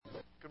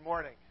Good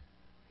morning.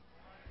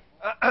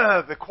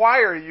 The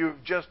choir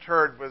you've just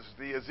heard was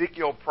the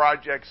Ezekiel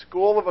Project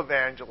School of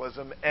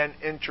Evangelism and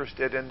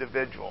Interested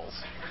Individuals.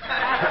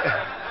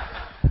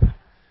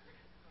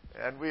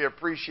 And we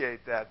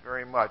appreciate that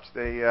very much.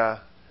 They are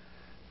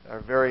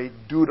very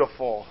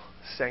dutiful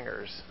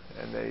singers,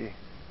 and they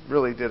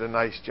really did a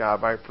nice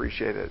job. I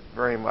appreciate it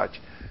very much.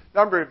 A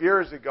number of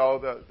years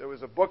ago, there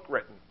was a book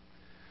written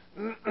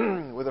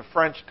with a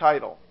French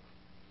title.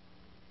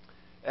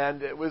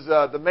 And it was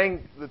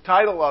the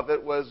title of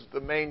it was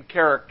The Main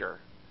Character.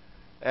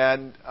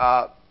 And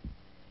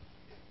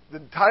the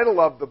title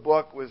of the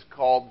book was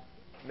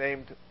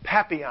named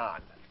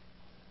Papillon.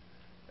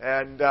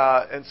 And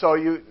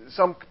so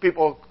some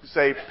people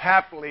say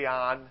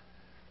Papillon,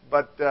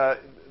 but the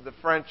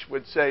French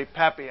would say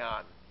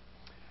Papillon.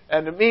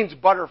 And it means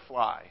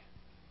butterfly.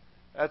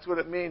 That's what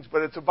it means.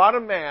 But it's about a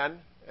man,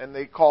 and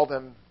they called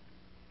him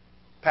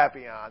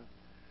Papillon.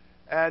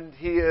 And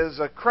he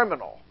is a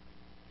criminal.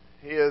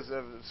 He is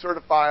a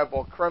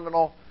certifiable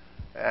criminal,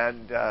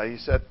 and I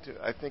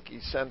think he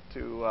sent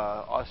to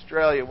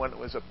Australia when it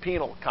was a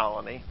penal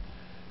colony,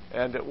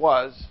 and it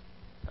was.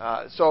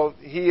 So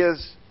he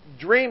is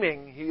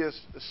dreaming. He is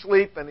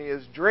asleep, and he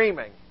is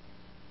dreaming,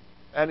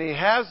 and he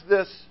has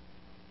this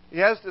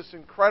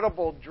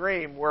incredible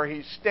dream where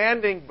he's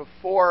standing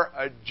before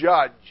a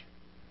judge,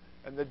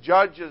 and the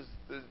judge's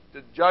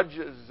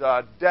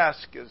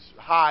desk is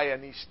high,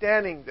 and he's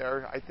standing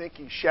there. I think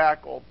he's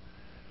shackled.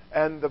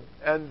 And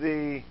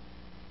the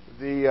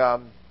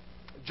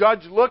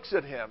judge looks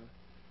at him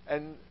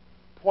and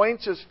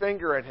points his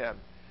finger at him,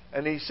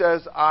 and he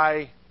says,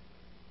 I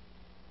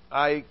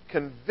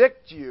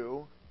convict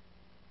you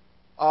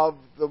of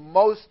the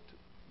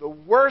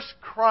worst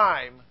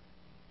crime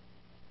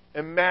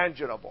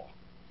imaginable.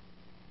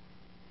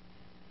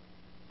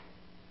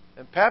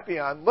 And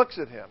Papillon looks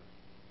at him,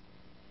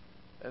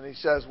 and he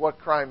says, what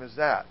crime is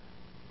that?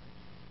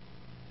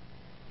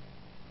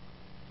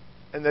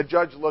 And the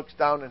judge looks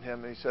down at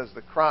him and he says,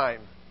 the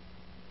crime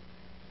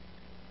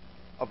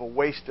of a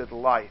wasted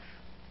life.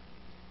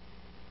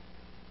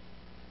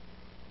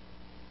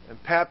 And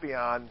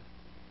Papillon,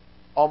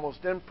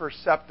 almost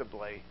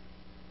imperceptibly,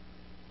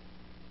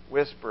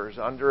 whispers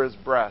under his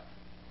breath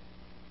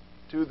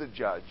to the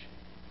judge,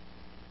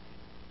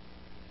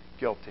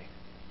 guilty.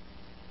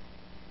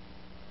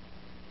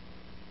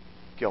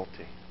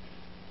 Guilty.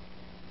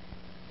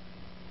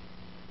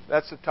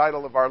 That's the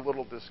title of our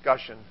little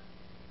discussion,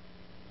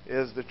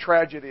 is the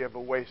tragedy of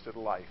a wasted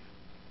life.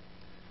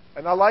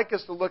 And I'd like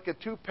us to look at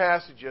two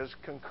passages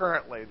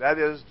concurrently, that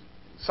is,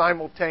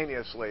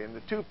 simultaneously. And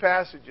the two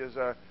passages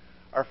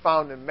are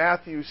found in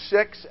Matthew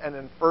 6 and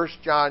in 1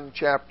 John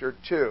chapter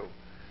 2.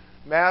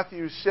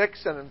 Matthew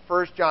 6 and in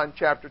 1 John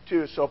chapter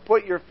 2. So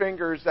put your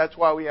fingers, that's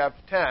why we have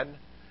 10.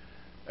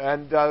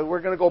 And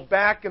we're going to go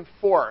back and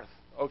forth.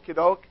 Okie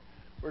doke?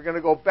 We're going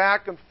to go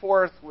back and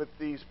forth with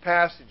these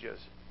passages.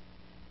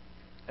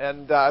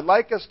 And I'd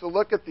like us to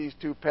look at these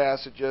two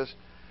passages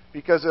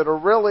because it'll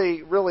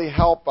really, really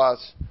help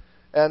us.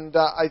 And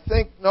I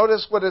think,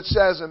 notice what it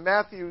says in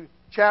Matthew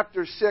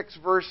chapter 6,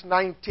 verse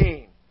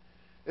 19.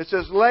 It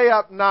says, lay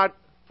up not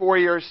for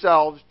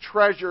yourselves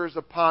treasures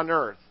upon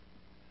earth,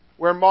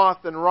 where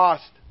moth and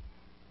rust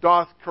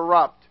doth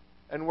corrupt,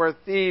 and where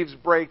thieves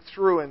break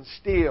through and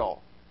steal.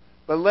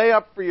 But lay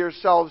up for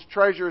yourselves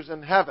treasures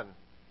in heaven,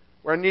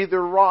 where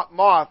neither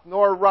moth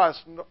nor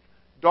rust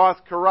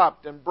doth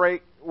corrupt, and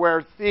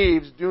where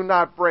thieves do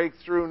not break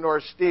through nor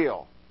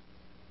steal.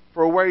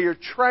 For where your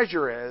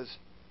treasure is,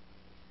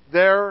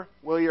 there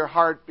will your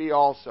heart be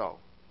also.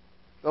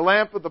 The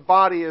lamp of the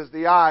body is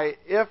the eye.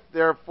 If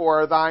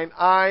therefore thine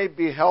eye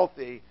be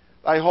healthy,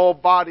 thy whole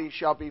body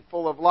shall be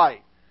full of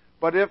light.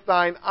 But if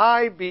thine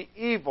eye be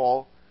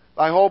evil,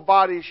 thy whole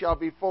body shall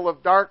be full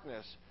of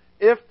darkness.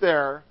 If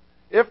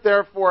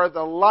therefore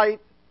the light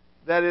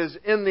that is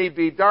in thee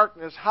be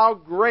darkness, how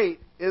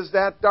great is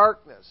that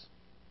darkness?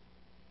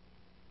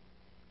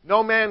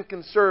 No man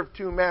can serve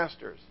two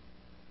masters,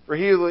 for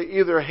he will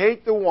either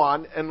hate the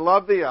one and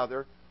love the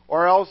other,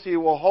 or else he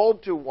will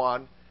hold to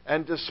one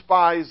and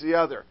despise the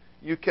other.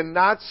 You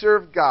cannot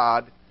serve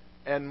God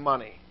and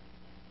money.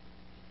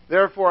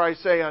 Therefore I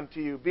say unto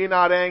you, be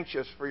not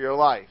anxious for your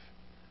life,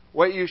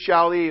 what you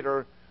shall eat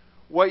or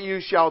what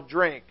you shall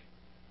drink,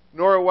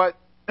 nor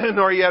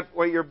yet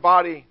what your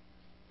body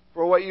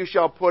for what you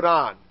shall put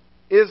on.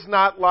 Is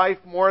not life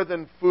more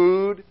than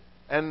food,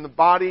 and the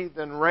body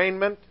than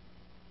raiment?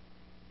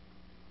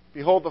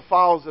 Behold the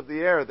fowls of the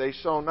air, they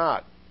sow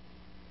not,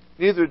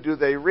 neither do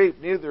they reap,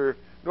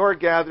 nor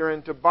gather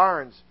into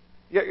barns.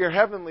 Yet your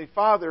heavenly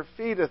Father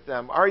feedeth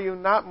them. Are you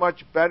not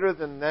much better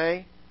than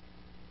they?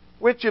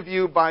 Which of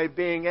you, by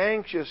being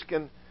anxious,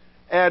 can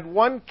add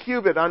 1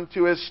 cubit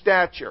unto his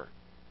stature?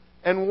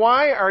 And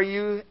why are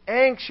you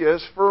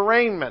anxious for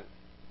raiment?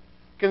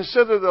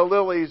 Consider the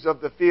lilies of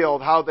the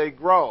field, how they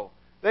grow.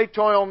 They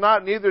toil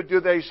not, neither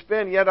do they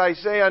spin. Yet I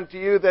say unto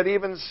you that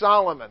even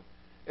Solomon,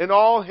 in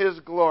all his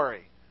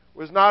glory,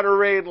 was not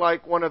arrayed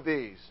like one of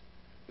these.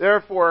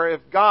 Therefore,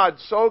 if God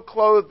so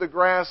clothed the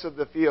grass of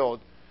the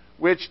field,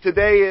 which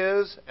today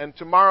is and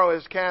tomorrow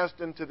is cast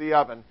into the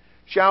oven,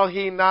 shall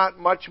he not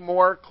much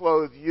more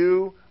clothe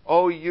you,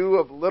 O you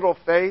of little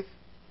faith?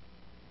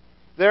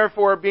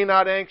 Therefore be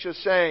not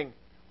anxious, saying,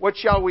 what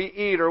shall we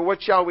eat, or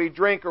what shall we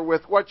drink, or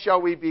with what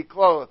shall we be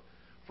clothed?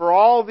 For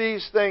all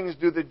these things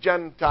do the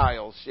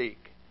Gentiles seek.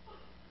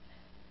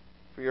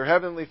 For your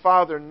heavenly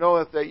Father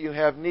knoweth that you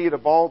have need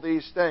of all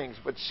these things.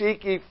 But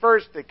seek ye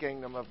first the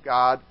kingdom of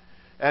God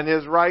and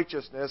His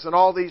righteousness, and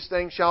all these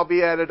things shall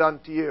be added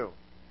unto you.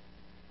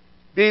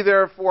 Be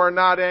therefore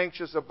not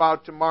anxious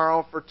about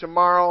tomorrow, for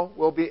tomorrow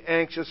will be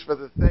anxious for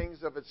the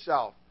things of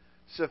itself.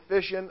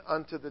 Sufficient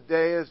unto the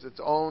day is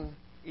its own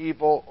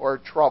evil or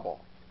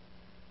trouble.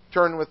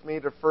 Turn with me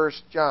to 1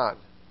 John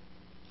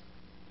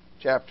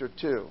chapter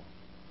 2.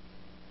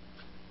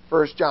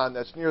 1 John,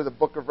 that's near the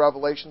book of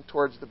Revelation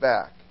towards the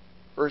back.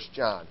 1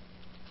 John.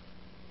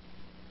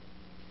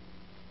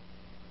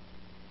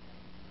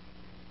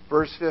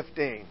 Verse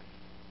 15.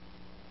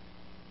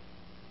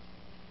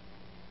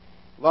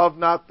 Love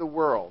not the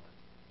world,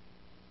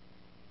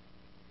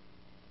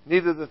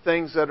 neither the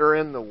things that are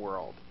in the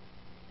world.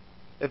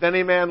 If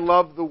any man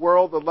love the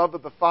world, the love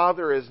of the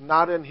Father is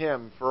not in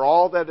him. For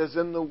all that is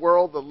in the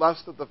world, the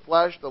lust of the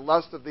flesh, the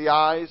lust of the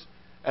eyes,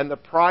 and the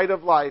pride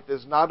of life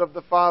is not of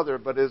the Father,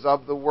 but is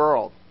of the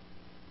world.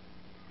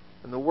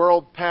 And the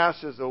world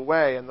passes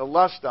away, and the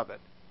lust of it.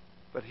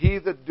 But he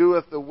that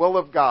doeth the will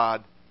of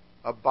God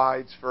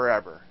abides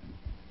forever.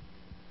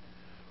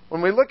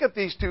 When we look at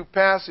these two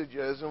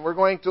passages, and we're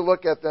going to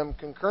look at them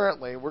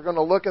concurrently, we're going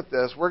to look at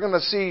this, we're going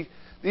to see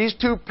these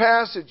two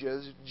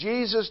passages,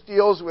 Jesus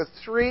deals with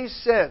three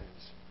sins.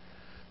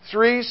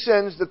 Three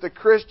sins that the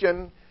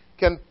Christian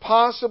can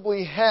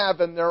possibly have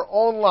in their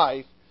own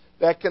life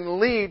that can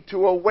lead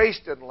to a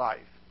wasted life.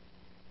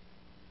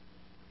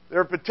 There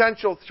are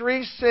potential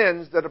three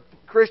sins that a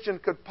Christian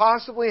could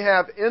possibly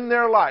have in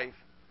their life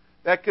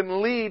that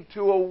can lead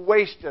to a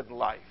wasted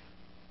life.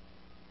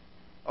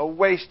 A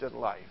wasted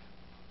life.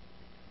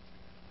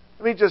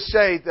 Let me just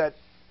say that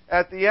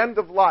at the end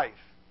of life,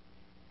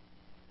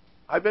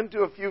 I've been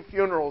to a few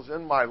funerals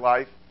in my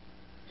life,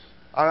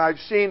 and I've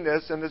seen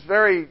this, and it's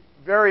very,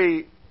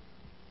 very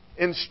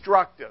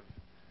instructive.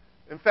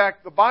 In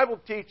fact, the Bible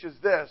teaches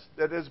this,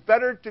 that it's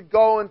better to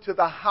go into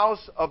the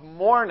house of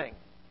mourning.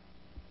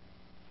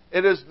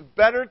 It is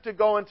better to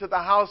go into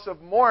the house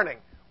of mourning.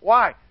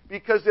 Why?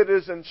 Because it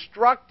is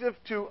instructive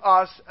to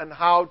us on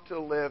how to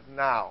live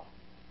now.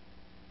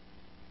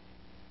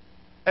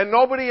 And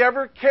nobody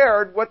ever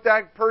cared what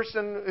that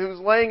person who's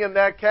laying in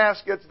that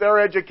casket, their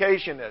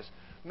education is.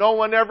 No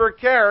one ever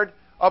cared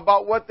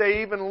about what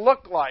they even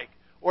look like.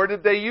 Or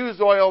did they use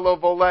oil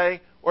of Olay?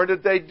 Or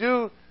did they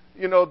do,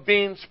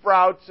 bean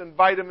sprouts and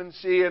vitamin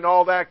C and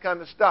all that kind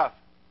of stuff?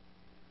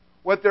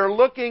 What they're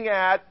looking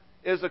at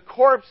is a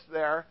corpse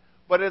there,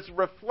 but it's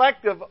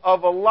reflective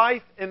of a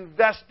life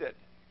invested.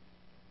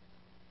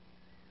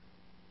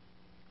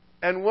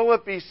 And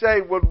would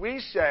we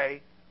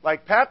say,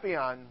 like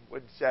Papillon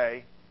would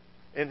say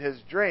in his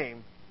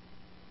dream,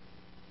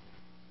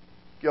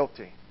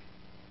 guilty?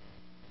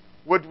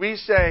 Would we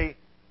say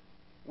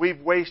we've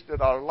wasted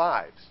our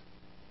lives?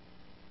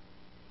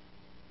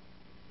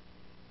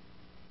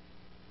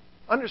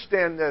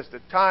 Understand this,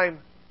 that time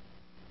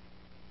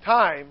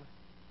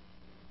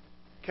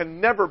can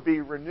never be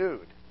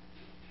renewed.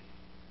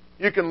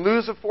 You can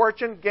lose a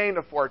fortune, gain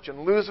a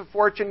fortune, lose a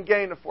fortune,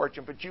 gain a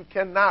fortune, but you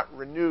cannot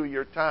renew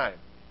your time.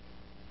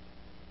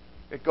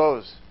 It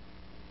goes.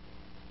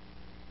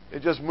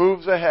 It just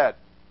moves ahead.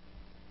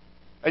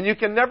 And you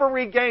can never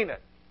regain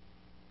it.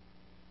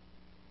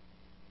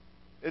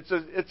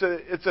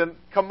 It's a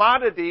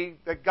commodity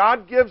that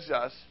God gives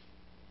us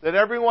that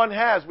everyone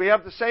has. We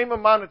have the same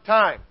amount of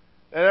time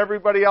that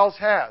everybody else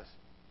has.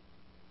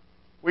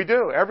 We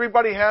do.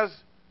 Everybody has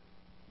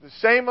the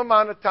same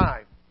amount of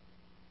time.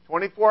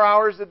 24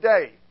 hours a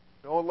day.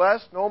 No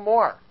less, no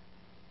more.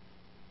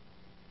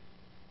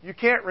 You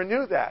can't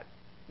renew that.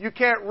 You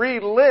can't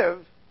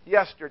relive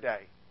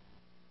yesterday.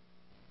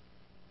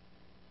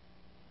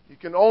 You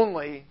can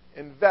only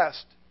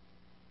invest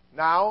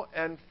now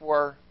and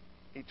for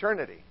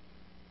eternity.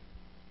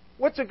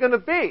 What's it going to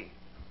be?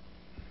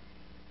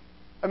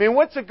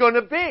 What's it going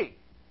to be?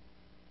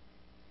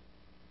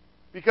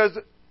 Because,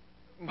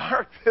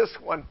 mark this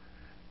one,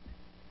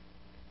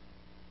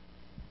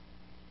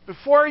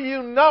 before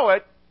you know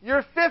it,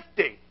 you're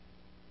 50.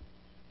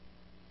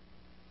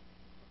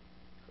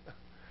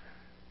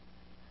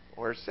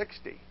 Or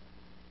 60.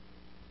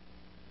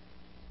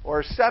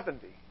 Or 70.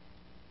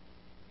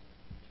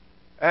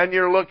 And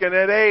you're looking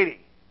at 80.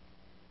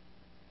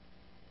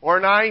 Or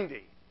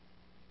 90.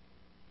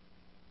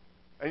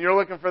 And you're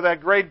looking for that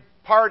great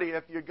party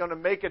if you're going to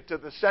make it to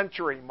the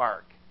century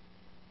mark.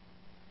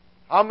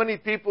 How many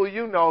people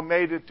you know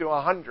made it to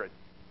 100?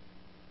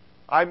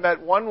 I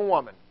met one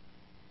woman,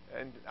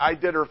 and I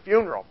did her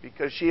funeral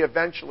because she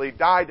eventually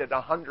died at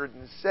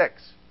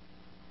 106.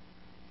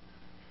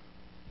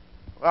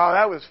 Well,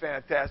 that was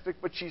fantastic,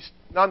 but she's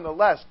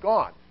nonetheless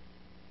gone.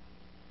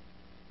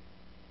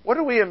 What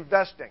are we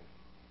investing?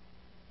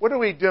 What are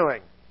we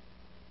doing?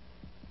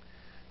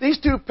 These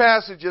two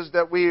passages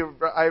that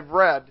I've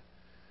read,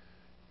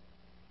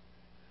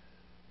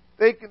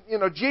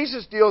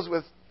 Jesus deals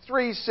with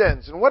three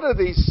sins. And what are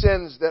these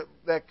sins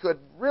that could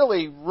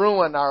really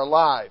ruin our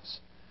lives?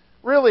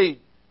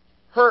 Really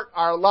hurt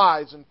our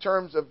lives in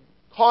terms of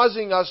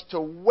causing us to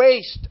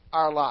waste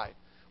our life?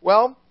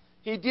 Well,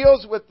 he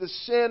deals with the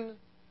sin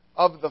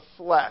of the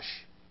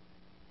flesh.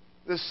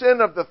 The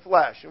sin of the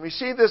flesh. And we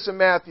see this in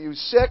Matthew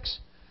 6,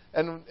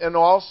 and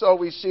also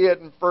we see it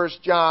in 1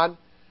 John.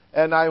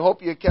 And I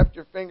hope you kept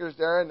your fingers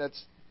there, and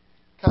it's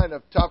kind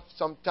of tough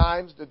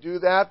sometimes to do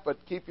that, but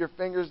keep your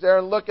fingers there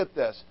and look at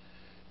this.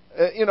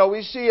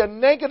 We see a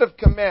negative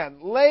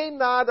command. Lay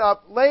not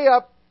up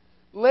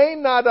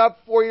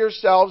for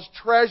yourselves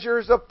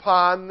treasures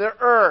upon the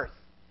earth.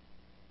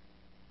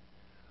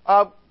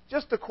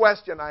 Just a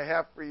question I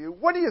have for you.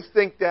 What do you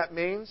think that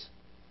means?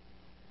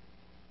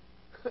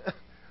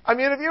 I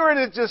mean, if you were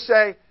to just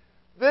say,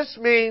 this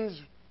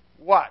means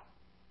what?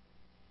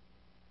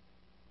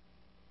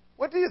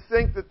 What do you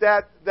think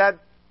that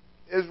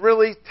is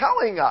really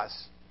telling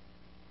us?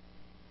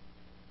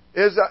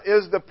 Is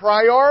the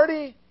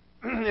priority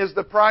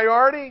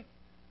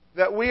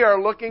that we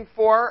are looking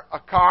for a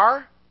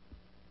car?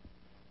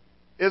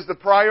 Is the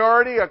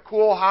priority a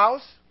cool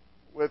house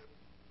with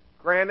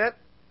granite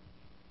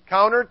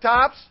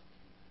countertops?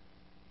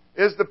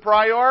 Is the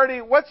priority,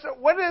 what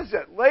is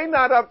it? Lay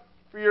not up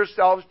for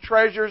yourselves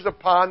treasures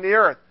upon the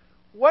earth.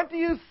 What do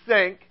you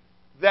think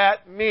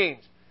that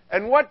means?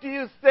 And what do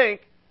you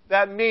think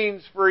that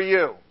means for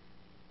you?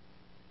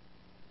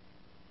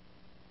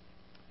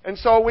 And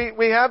so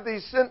we have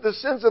the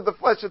sins of the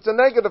flesh. It's a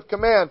negative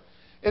command.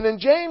 And in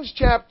James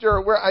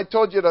chapter, where I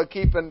told you to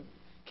keep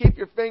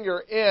your finger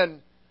in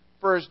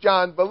 1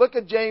 John, but look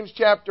at James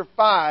chapter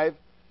 5.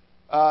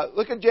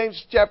 Look at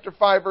James chapter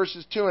 5,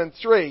 verses 2 and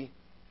 3.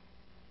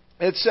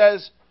 It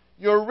says,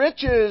 your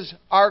riches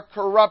are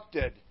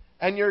corrupted,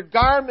 and your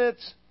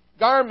garments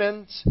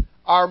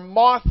are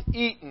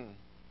moth-eaten.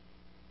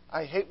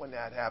 I hate when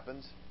that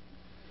happens.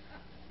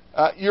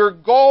 Your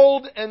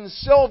gold and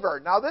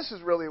silver. Now this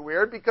is really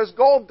weird because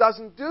gold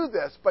doesn't do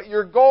this, but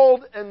your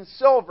gold and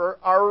silver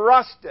are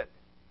rusted.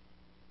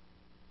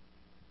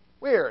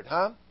 Weird,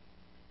 huh?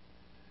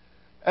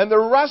 And the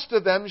rust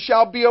of them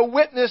shall be a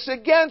witness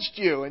against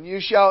you, and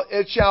shall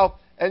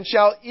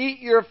eat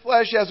your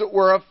flesh as it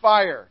were of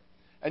fire.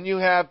 And you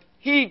have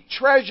heaped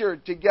treasure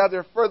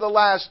together for the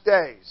last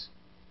days.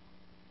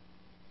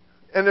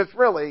 And it's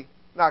really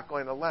not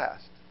going to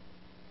last.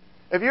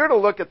 If you were to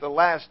look at the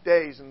last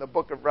days in the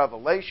book of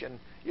Revelation,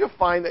 you'll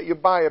find that you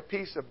buy a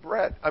piece of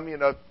bread,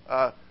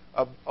 a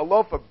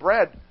loaf of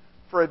bread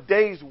for a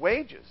day's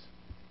wages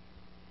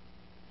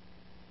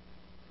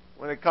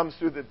when it comes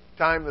through the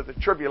time of the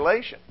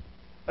tribulation.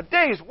 A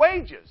day's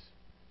wages.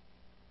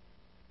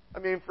 I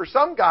mean, for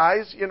some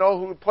guys,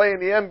 who play in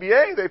the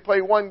NBA, they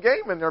play one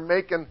game and they're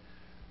making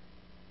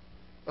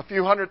a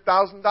few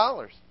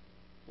 $100,000.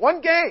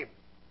 One game.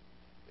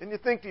 And you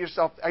think to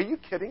yourself, are you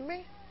kidding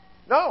me?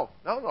 No.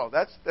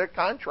 That's their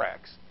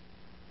contracts.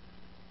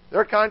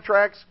 Their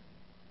contracts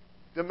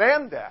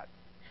demand that.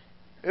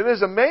 It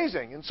is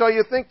amazing. And so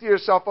you think to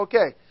yourself,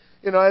 okay,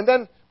 and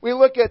then we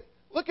look at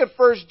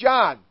 1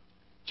 John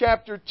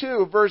chapter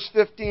 2, verse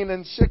 15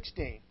 and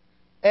 16.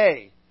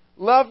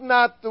 Love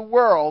not the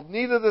world,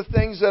 neither the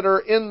things that are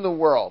in the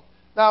world.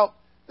 Now,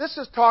 this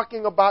is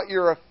talking about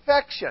your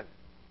affection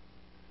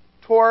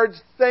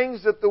towards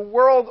things that the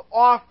world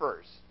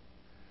offers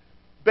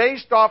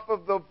based off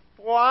of the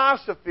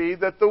philosophy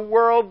that the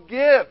world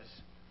gives.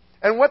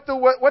 And what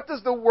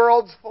does the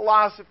world's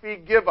philosophy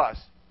give us?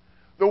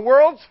 The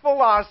world's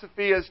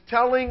philosophy is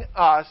telling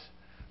us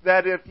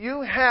that if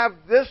you have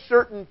this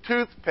certain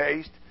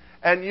toothpaste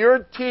and your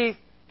teeth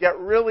get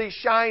really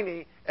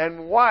shiny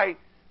and white,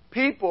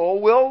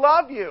 people will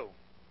love you.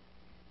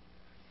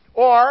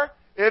 Or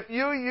if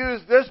you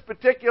use this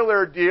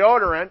particular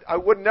deodorant, I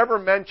would never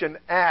mention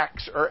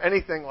Axe or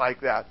anything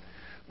like that.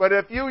 But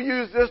if you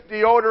use this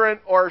deodorant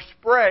or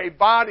spray,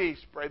 body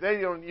spray, they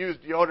don't use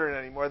deodorant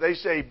anymore, they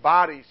say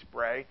body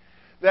spray,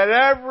 that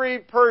every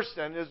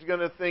person is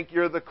going to think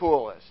you're the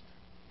coolest.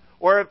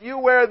 Or if you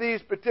wear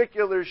these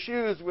particular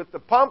shoes with the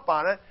pump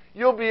on it,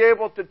 you'll be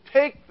able to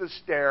take the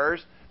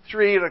stairs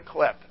 3 at a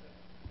clip,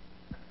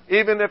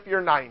 even if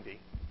you're 90.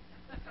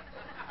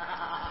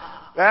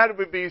 That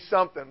would be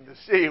something to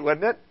see,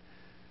 wouldn't it?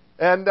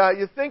 And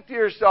you think to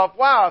yourself,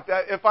 wow,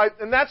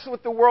 and that's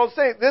what the world's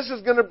saying. This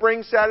is going to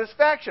bring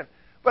satisfaction.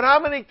 But how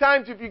many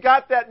times have you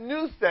got that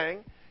new thing,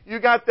 you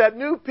got that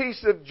new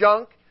piece of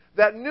junk,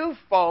 that new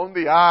phone,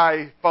 the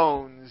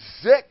iPhone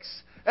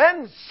 6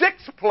 and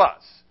 6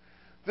 Plus?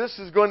 This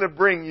is going to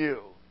bring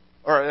you,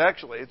 or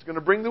actually, it's going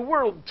to bring the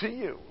world to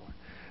you.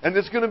 And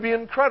it's going to be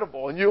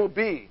incredible, and you'll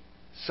be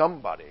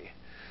somebody.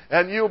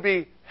 And you'll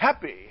be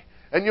happy.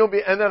 And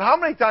then how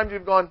many times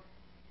you've gone,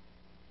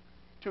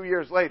 2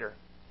 years later,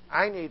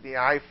 I need the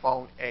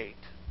iPhone 8.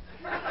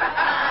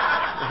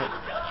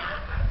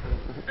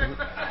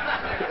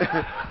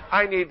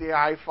 I need the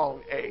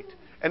iPhone 8.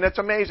 And it's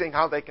amazing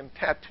how they can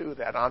tattoo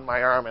that on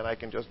my arm, and I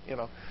can just,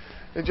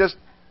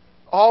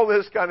 all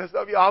this kind of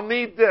stuff. I'll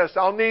need this,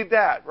 I'll need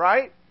that,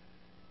 right?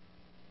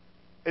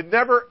 It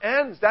never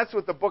ends. That's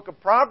what the book of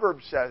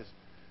Proverbs says.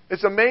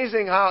 It's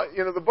amazing how,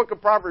 the book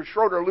of Proverbs,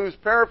 Schroeder, loose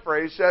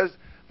paraphrase, says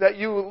that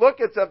you look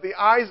at the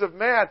eyes of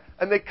man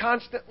and they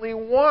constantly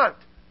want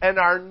and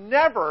are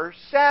never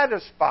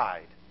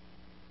satisfied.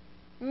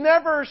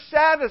 Never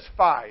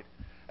satisfied.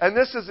 And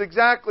this is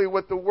exactly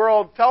what the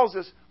world tells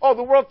us. Oh,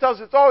 the world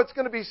tells us, it's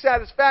going to be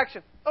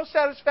satisfaction. No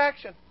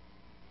satisfaction.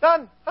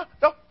 None.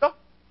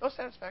 No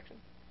satisfaction.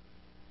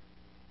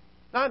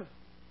 None.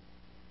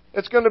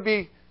 It's going to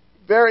be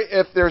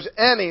if there's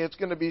any, it's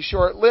going to be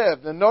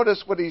short-lived. And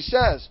notice what he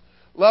says.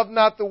 Love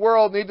not the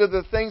world, neither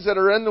the things that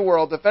are in the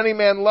world. If any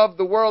man love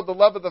the world, the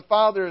love of the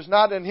Father is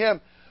not in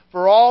him.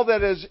 For all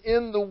that is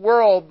in the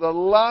world, the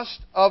lust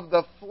of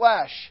the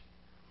flesh.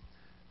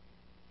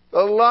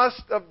 The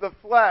lust of the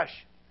flesh.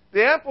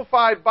 The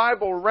Amplified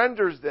Bible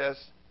renders this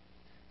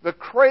the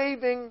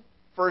craving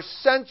for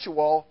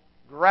sensual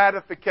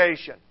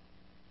gratification.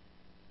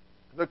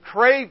 The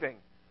craving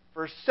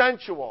for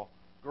sensual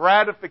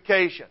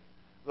gratification.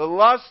 The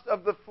lust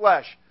of the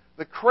flesh.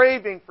 The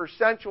craving for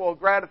sensual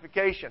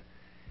gratification.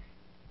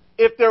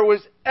 If there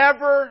was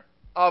ever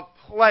a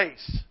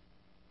place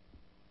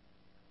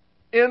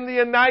in the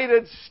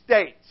United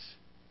States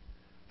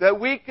that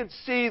we could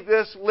see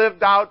this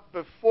lived out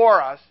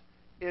before us,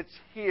 it's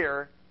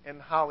here in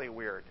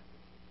Hollywood.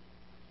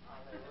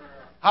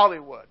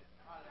 Hollywood.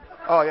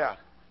 Oh, yeah.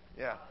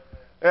 Yeah.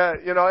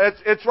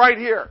 It's right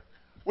here.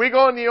 We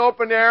go in the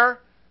open air.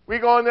 We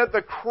go in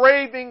the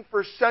craving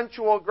for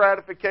sensual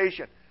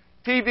gratification.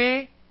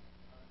 TV,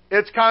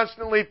 it's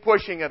constantly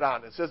pushing it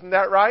on us. Isn't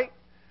that right?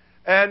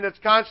 And it's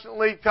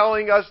constantly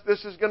telling us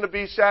this is going to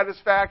be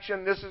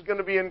satisfaction. This is going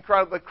to be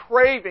incredible. The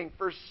craving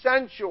for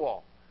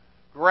sensual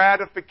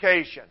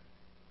gratification.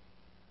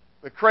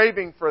 The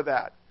craving for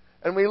that.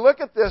 And we look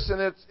at this,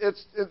 and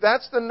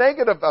that's the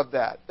negative of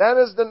that. That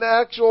is the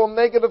actual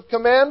negative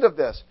command of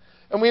this.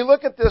 And we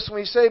look at this and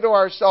we say to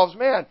ourselves,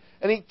 man,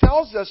 and he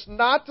tells us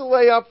not to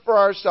lay up for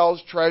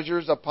ourselves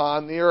treasures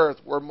upon the earth,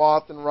 where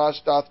moth and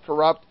rust doth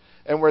corrupt,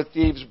 and where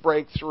thieves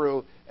break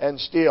through and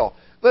steal.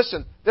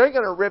 Listen, they're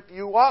going to rip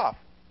you off.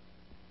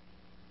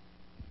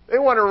 They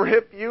want to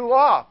rip you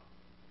off.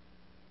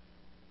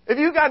 If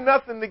you got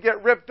nothing to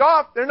get ripped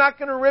off, they're not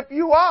going to rip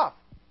you off.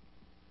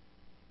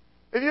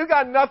 If you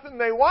got nothing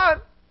they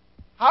want,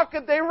 how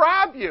could they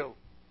rob you?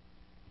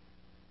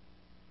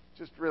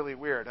 Just really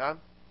weird, huh?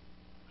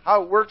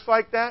 How it works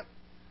like that?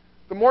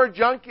 The more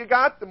junk you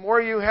got, the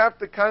more you have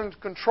to kind of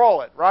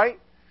control it, right?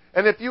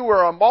 And if you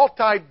were a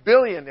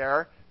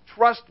multi-billionaire,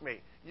 trust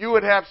me, you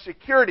would have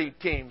security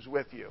teams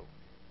with you.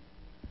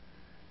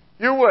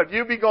 You would.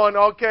 You'd be going,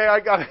 okay,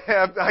 I got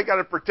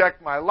to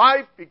protect my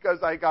life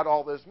because I got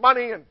all this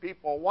money and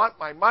people want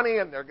my money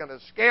and they're going to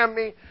scam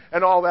me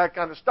and all that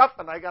kind of stuff,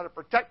 and I got to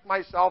protect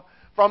myself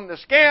from the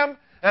scam,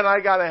 and I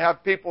got to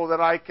have people that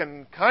I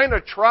can kind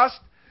of trust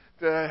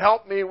to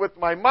help me with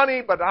my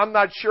money, but I'm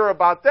not sure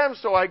about them,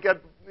 so I get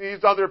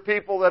these other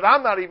people that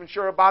I'm not even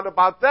sure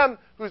about them,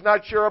 who's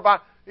not sure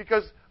about,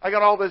 because I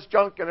got all this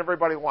junk and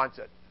everybody wants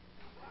it.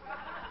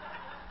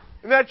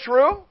 Isn't that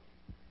true?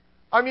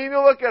 I mean, you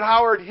look at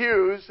Howard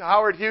Hughes.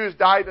 Howard Hughes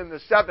died in the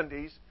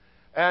 70s,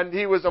 and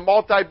he was a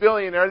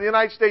multi-billionaire. The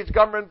United States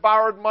government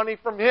borrowed money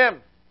from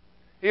him.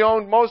 He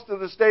owned most of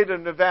the state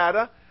of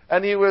Nevada,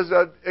 and he was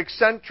an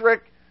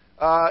eccentric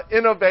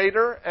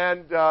innovator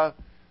and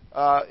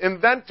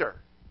inventor.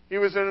 He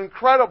was an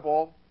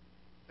incredible,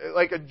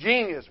 like a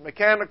genius,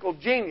 mechanical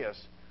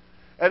genius.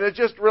 And it's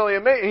just really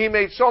amazing. He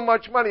made so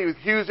much money with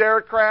Hughes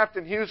Aircraft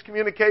and Hughes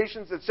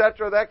Communications,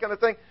 etc., that kind of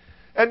thing.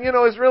 And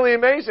it's really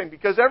amazing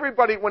because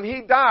everybody, when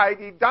he died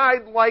in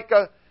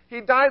a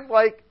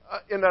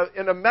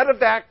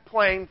medevac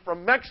plane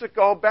from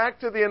Mexico back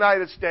to the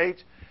United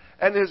States,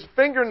 and his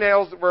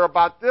fingernails were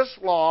about this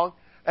long,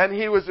 and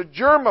he was a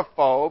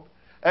germaphobe,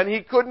 and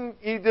he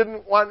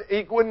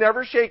would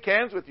never shake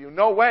hands with you.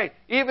 No way.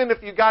 Even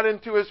if you got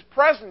into his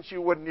presence,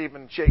 you wouldn't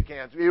even shake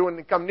hands. You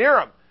wouldn't come near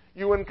him.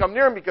 You wouldn't come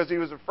near him because he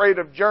was afraid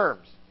of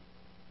germs.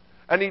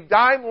 And he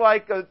died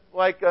like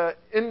a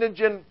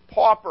indigent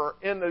pauper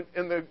in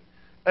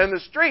the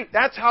street.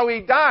 That's how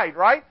he died,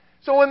 right?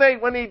 So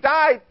when he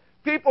died,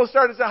 people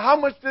started saying, "How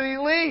much did he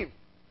leave?"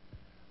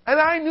 And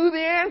I knew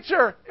the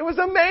answer. It was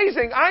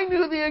amazing. I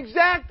knew the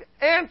exact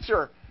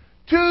answer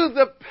to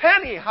the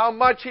penny how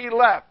much he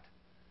left.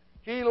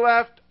 He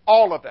left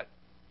all of it.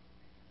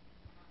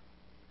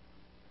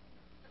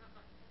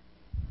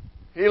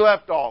 He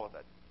left all of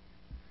it.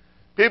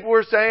 People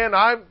were saying,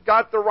 "I've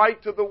got the right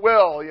to the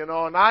will," and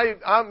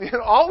I'm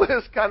all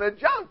this kind of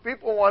junk.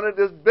 People wanted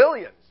his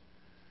billions.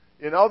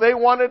 They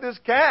wanted his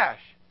cash.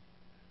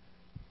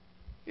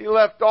 He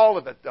left all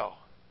of it, though.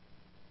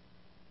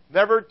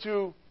 Never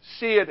to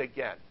see it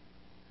again.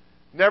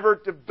 Never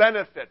to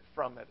benefit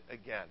from it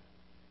again.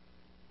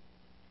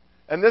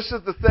 And this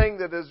is the thing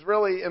that is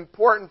really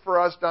important for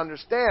us to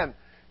understand.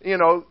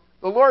 The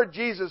Lord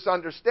Jesus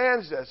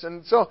understands this.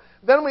 And so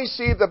then we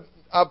see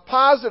a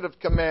positive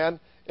command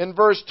in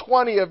verse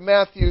 20 of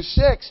Matthew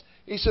 6.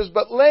 He says,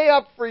 but lay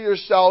up for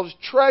yourselves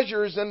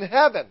treasures in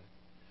heaven,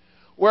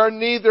 where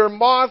neither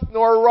moth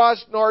nor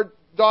rust nor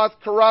doth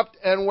corrupt,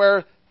 and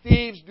where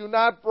thieves do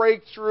not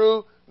break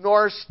through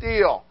nor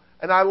steal.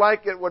 And I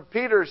like it what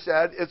Peter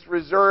said, it's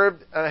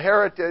reserved, a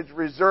heritage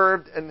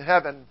reserved in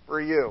heaven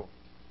for you.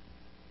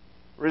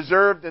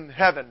 Reserved in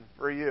heaven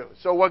for you.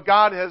 So what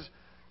God has,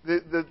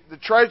 the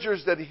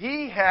treasures that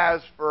He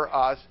has for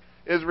us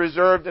is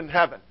reserved in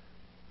heaven.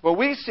 But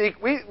we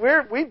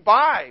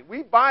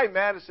buy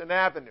Madison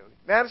Avenue.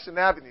 Madison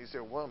Avenue, you say,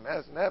 well,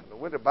 Madison Avenue,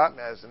 what about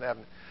Madison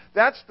Avenue?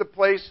 That's the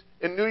place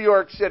in New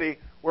York City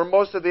where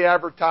most of the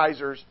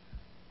advertisers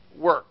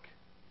work.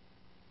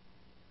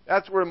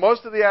 That's where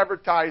most of the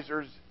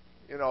advertisers,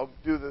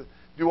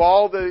 do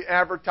all the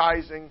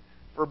advertising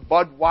for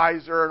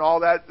Budweiser and all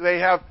that. They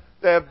have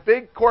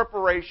big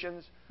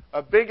corporations,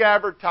 big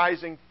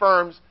advertising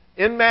firms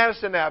in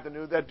Madison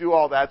Avenue that do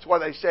all that. That's why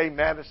they say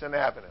Madison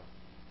Avenue.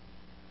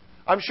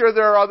 I'm sure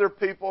there are other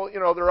people,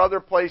 there are other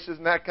places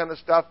and that kind of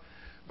stuff,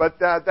 but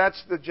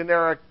that's the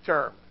generic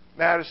term.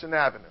 Madison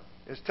Avenue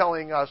is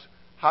telling us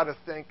how to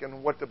think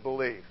and what to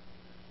believe.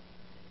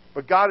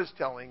 But God is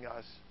telling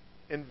us,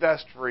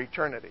 invest for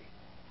eternity.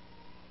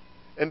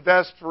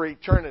 Invest for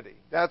eternity.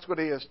 That's what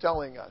He is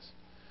telling us.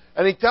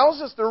 And He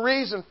tells us the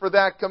reason for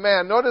that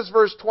command. Notice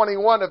verse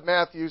 21 of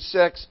Matthew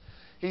 6.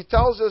 He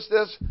tells us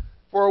this,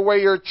 for where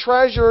your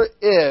treasure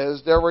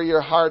is, there will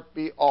your heart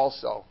be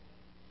also.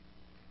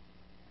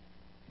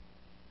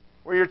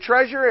 Where your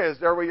treasure is,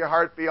 there will your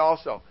heart be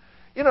also.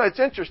 It's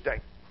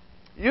interesting.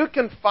 You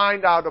can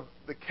find out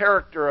the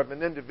character of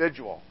an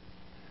individual.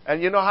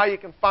 And you know how you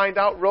can find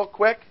out real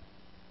quick?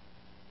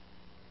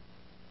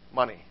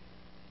 Money.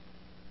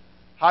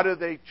 How do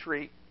they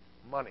treat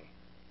money?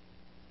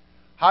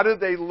 How do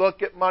they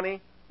look at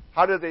money?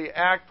 How do they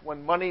act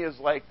when money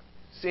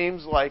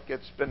seems like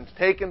it's been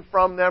taken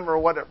from them or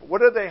whatever?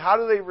 How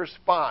do they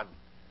respond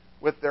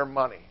with their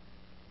money?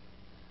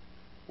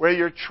 Where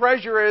your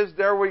treasure is,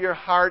 there will your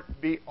heart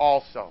be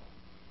also.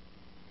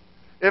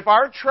 If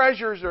our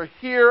treasures are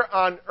here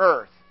on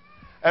earth,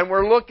 and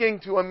we're looking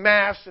to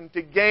amass and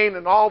to gain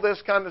and all this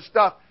kind of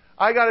stuff,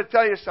 I got to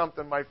tell you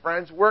something, my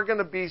friends. We're going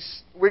to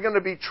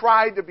be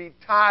tried to be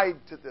tied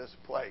to this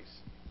place.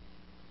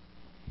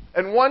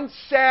 And one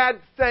sad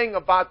thing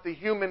about the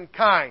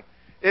humankind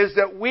is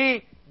that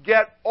we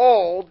get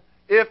old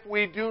if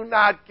we do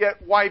not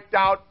get wiped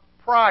out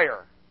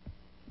prior.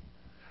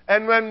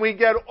 And when we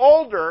get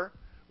older,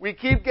 we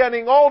keep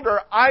getting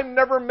older. I've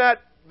never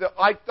met,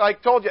 I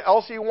told you,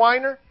 Elsie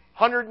Weiner,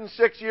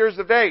 106 years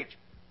of age.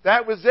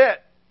 That was it.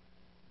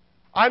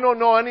 I don't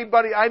know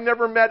anybody, I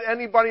never met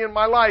anybody in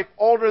my life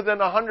older than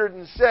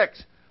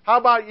 106. How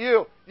about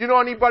you? You know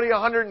anybody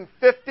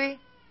 150?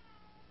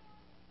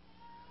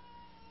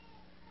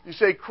 You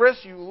say, Chris,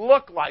 you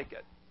look like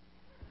it.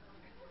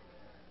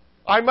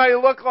 I might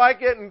look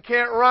like it and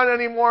can't run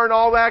anymore and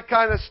all that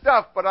kind of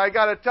stuff, but I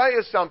got to tell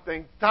you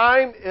something.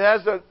 Time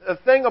has a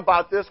thing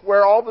about this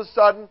where all of a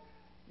sudden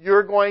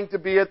you're going to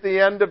be at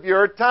the end of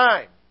your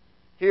time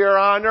here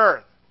on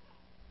earth.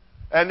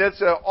 And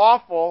it's an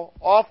awful,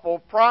 awful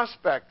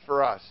prospect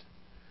for us.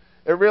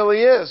 It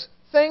really is.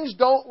 Things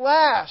don't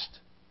last.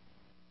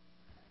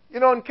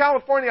 In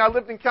California, I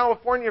lived in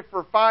California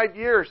for 5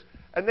 years,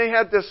 and they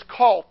had this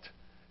cult.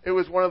 It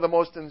was one of the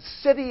most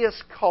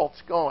insidious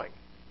cults going.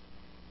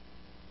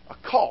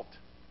 A cult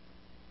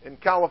in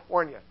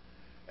California.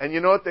 And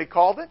you know what they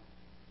called it?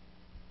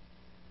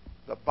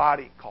 The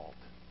body cult.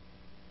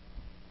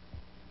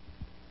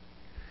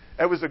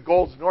 It was at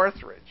Gold's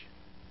Northridge.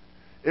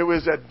 It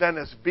was at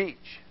Venice Beach.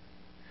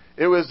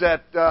 It was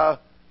at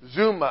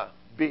Zuma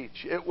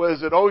Beach. It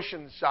was at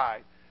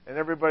Oceanside. And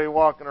everybody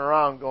walking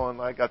around going,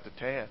 I got the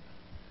tan.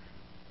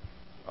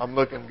 I'm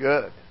looking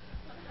good.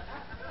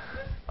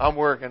 I'm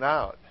working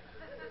out.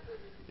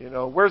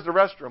 Where's the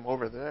restroom?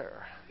 Over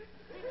there.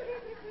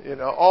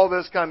 All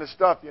this kind of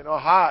stuff.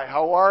 Hi,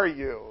 how are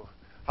you?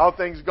 How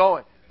things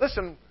going?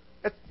 Listen,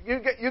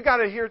 you got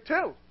to hear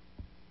too.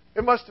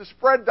 It must have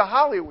spread to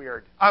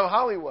Hollywood.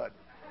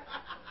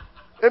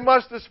 It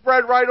must have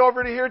spread right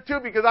over to here too,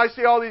 because I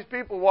see all these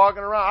people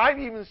walking around. I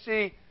even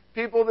see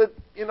people that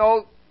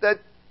that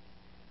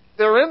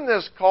they're in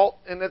this cult,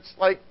 and it's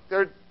like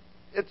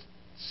it's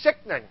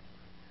sickening.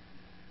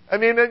 I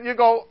mean, you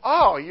go,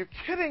 oh, you're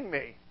kidding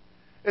me.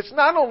 It's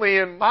not only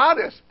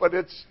immodest, but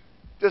it's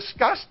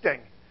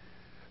disgusting.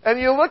 And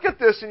you look at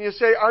this and you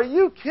say, are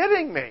you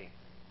kidding me?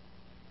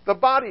 The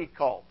body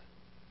cult.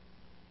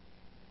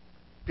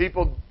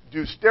 People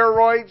do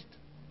steroids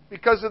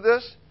because of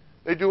this.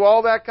 They do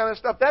all that kind of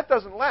stuff. That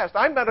doesn't last.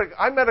 I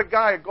met a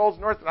guy at Gold's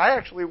North, and I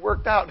actually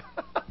worked out.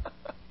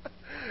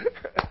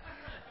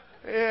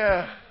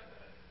 Yeah.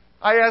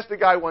 I asked a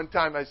guy one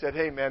time, I said,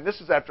 hey, man,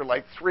 this is after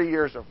like 3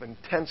 years of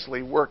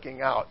intensely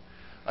working out.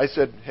 I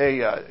said,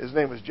 hey, his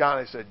name was John.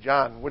 I said,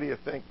 John, what do you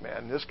think,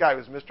 man? This guy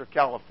was Mr.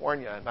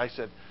 California. And I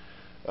said,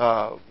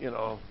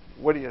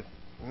 what do you,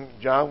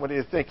 John, what do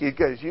you think? He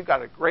goes, you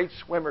got a great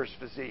swimmer's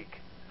physique.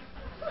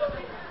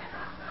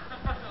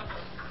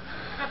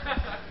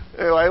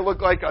 I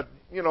look like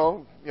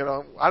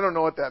I don't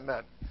know what that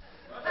meant.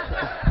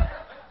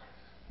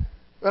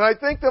 And I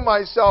think to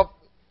myself,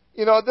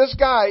 this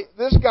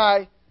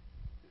guy,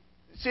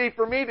 see,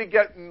 for me to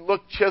get and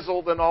look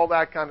chiseled and all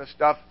that kind of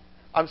stuff,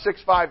 I'm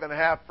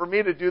 6'5.5". For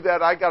me to do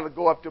that, I got to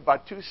go up to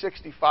about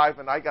 265,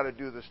 and I got to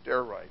do the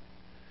steroid.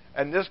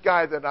 And this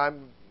guy that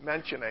I'm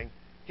mentioning,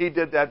 he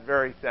did that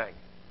very thing.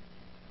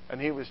 And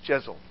he was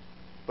chiseled.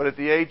 But at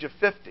the age of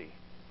 50,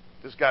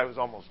 this guy was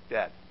almost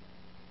dead.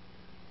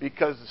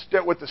 Because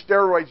what the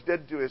steroids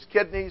did to his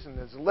kidneys and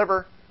his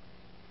liver,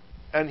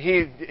 and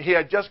he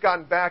had just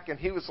gotten back, and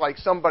he was like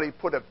somebody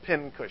put a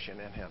pin cushion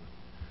in him.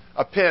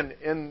 A pin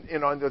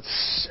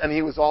and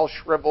he was all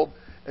shriveled,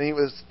 and he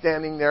was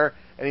standing there,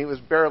 and he was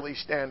barely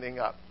standing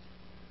up.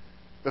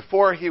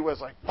 Before he was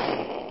like,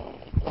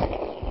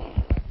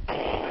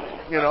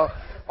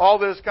 all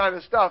this kind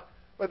of stuff.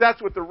 But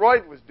that's what the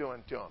roid was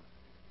doing to him.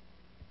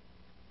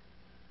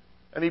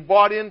 And he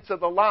bought into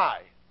the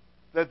lie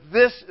that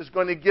this is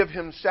going to give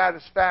him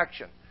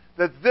satisfaction,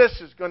 that this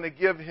is going to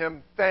give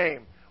him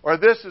fame, or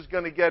this is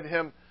going to get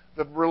him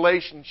the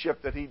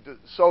relationship that he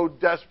so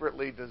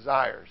desperately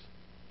desires.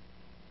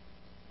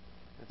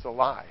 It's a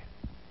lie.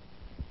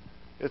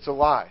 It's a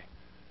lie.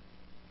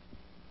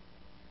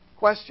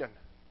 Question.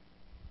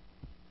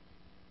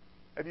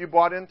 Have you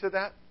bought into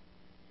that?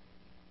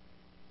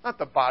 Not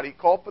the body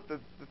cult, but the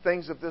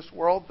things of this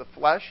world, the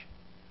flesh.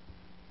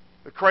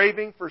 The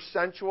craving for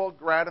sensual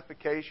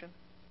gratification.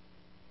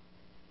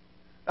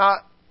 Now,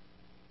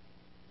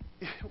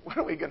 what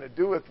are we going to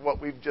do with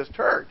what we've just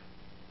heard?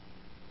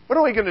 What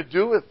are we going to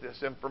do with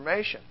this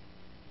information?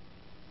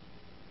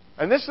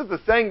 And this is the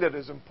thing that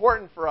is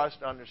important for us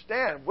to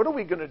understand. What are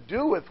we going to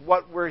do with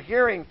what we're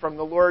hearing from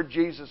the Lord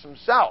Jesus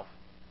Himself?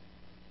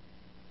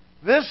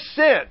 This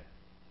sin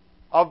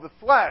of the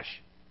flesh,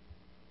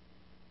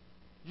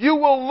 you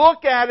will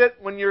look at it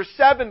when you're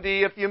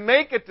 70, if you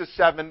make it to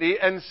 70,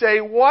 and say,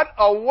 what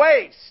a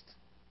waste.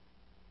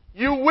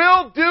 You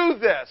will do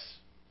this.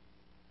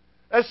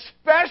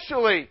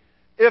 Especially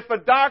if a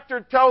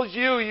doctor tells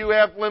you you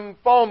have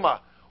lymphoma,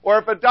 or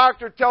if a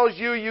doctor tells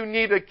you you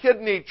need a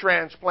kidney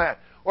transplant,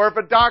 or if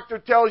a doctor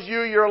tells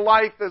you your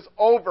life is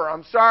over.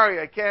 I'm sorry,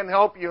 I can't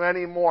help you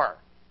anymore.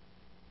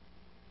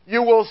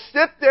 You will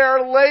sit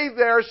there, lay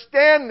there,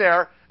 stand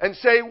there, and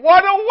say,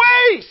 what a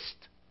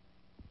waste!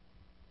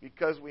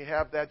 Because we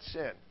have that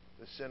sin,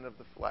 the sin of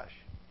the flesh.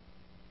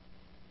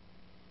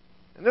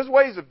 And there's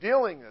ways of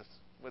dealing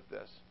with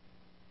this.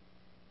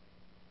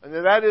 And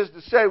that is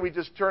to say, we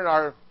just turn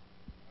our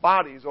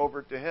bodies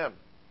over to Him.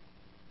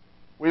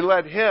 We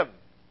let Him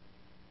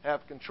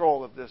have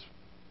control of this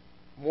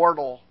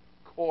mortal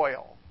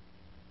coil.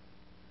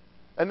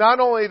 And not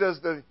only does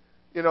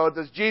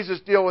Jesus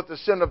deal with the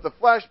sin of the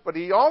flesh, but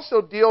He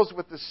also deals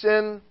with the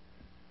sin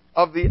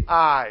of the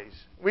eyes.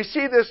 We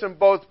see this in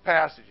both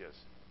passages.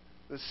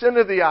 The sin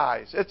of the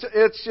eyes.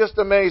 It's just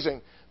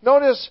amazing.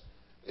 Notice,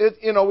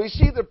 we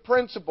see the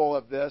principle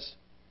of this.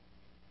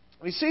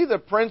 We see the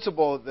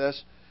principle of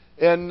this.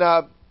 And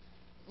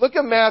look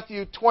at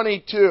Matthew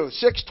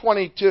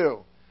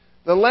 6:22.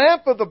 The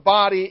lamp of the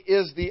body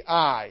is the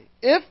eye.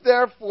 If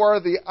therefore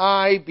the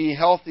eye be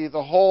healthy,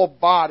 the whole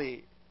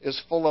body is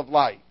full of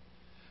light.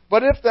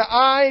 But if the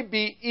eye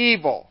be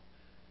evil,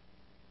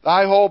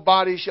 thy whole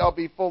body shall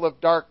be full of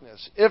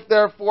darkness. If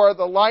therefore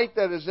the light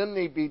that is in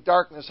thee be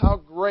darkness, how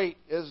great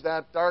is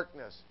that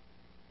darkness?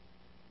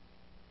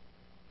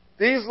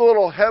 These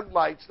little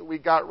headlights that we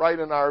got right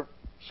in our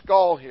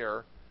skull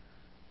here,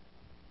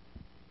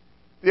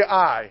 the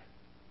eye.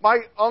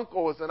 My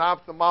uncle was an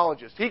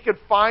ophthalmologist. He could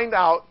find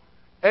out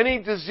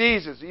any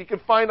diseases. He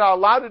could find out a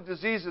lot of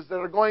diseases that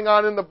are going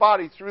on in the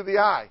body through the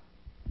eye.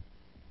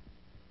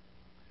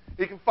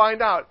 He can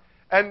find out.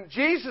 And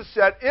Jesus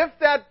said, if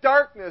that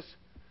darkness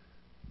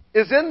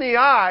is in the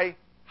eye,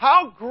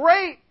 how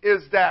great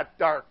is that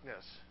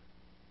darkness?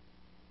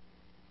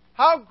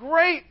 How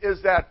great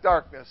is that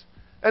darkness?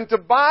 And to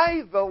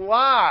buy the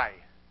lie.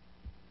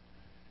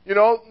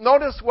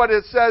 Notice what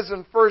it says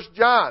in 1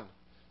 John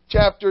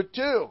chapter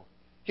 2.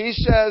 He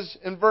says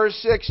in verse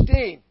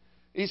 16,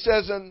 he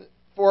says, and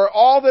for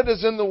all that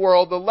is in the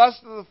world, the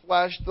lust of the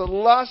flesh, the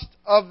lust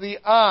of the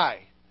eye.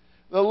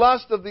 The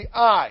lust of the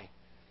eye.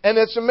 And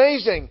it's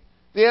amazing.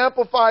 The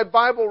Amplified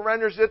Bible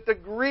renders it the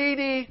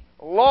greedy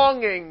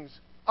longings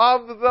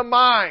of the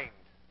mind.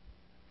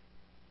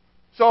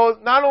 So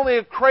not only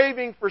a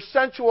craving for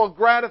sensual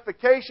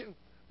gratification,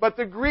 but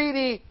the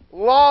greedy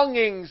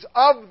longings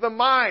of the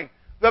mind.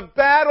 The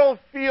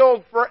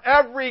battlefield for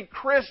every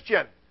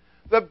Christian.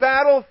 The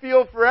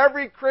battlefield for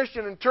every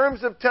Christian in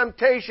terms of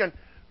temptation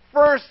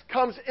first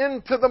comes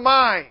into the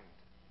mind.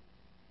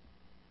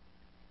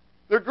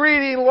 The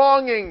greedy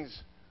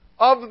longings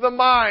of the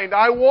mind.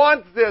 I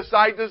want this.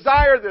 I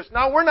desire this.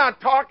 Now, we're not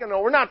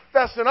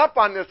fessing up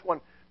on this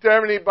one to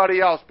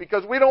anybody else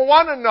because we don't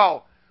want to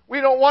know. We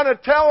don't want to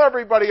tell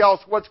everybody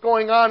else what's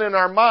going on in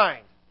our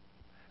mind.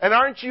 And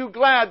aren't you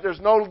glad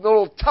there's no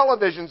little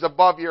televisions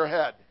above your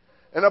head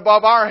and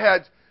above our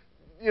heads,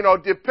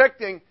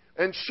 depicting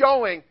and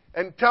showing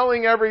and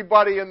telling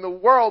everybody in the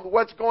world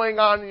what's going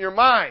on in your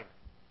mind?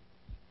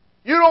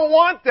 You don't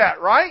want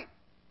that, right?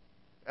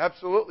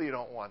 Absolutely you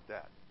don't want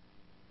that.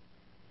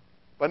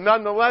 But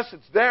nonetheless,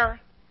 it's there.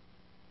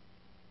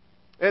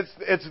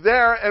 It's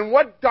there. And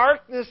what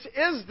darkness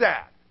is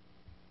that?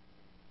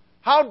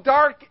 How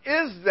dark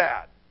is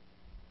that?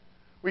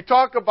 We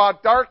talk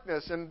about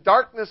darkness, and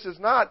darkness is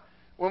not,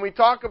 when we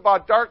talk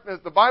about darkness,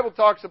 the Bible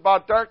talks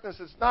about darkness,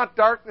 it's not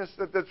darkness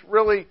that's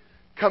really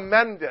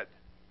commended.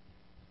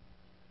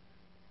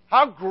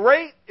 How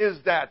great is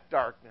that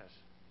darkness?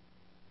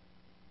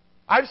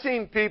 I have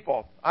seen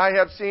people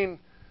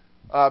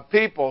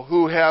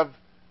who have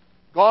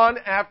gone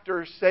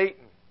after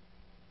Satan.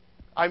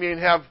 I mean,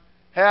 have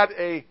had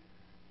a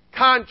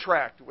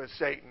contract with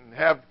Satan,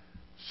 have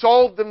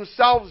sold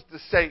themselves to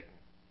Satan.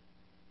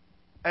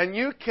 And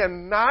you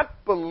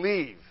cannot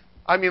believe,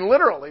 I mean,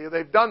 literally,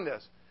 they've done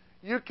this.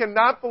 You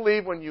cannot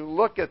believe when you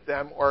look at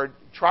them or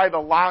try to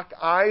lock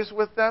eyes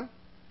with them.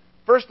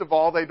 First of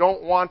all, they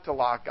don't want to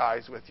lock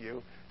eyes with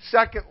you.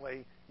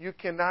 Secondly,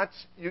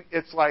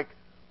 it's like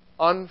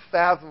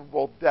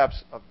unfathomable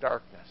depths of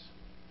darkness.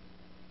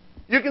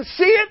 You can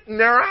see it in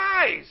their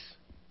eyes.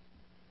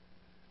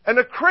 And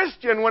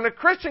when a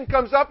Christian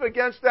comes up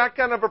against that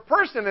kind of a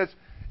person,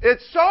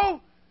 it's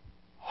so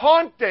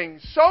haunting,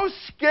 so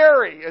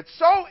scary, it's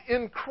so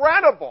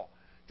incredible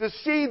to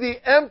see the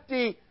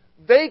empty,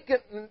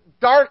 vacant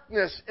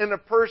darkness in a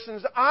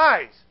person's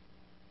eyes.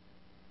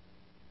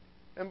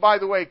 And by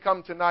the way,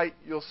 come tonight,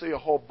 you'll see a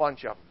whole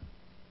bunch of them.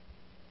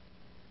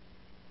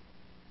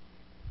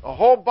 A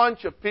whole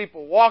bunch of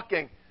people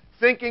walking,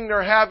 thinking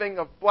they're having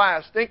a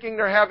blast, thinking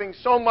they're having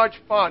so much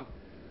fun.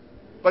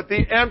 But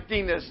the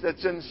emptiness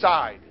that's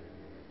inside,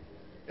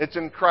 it's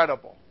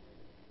incredible.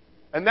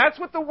 And that's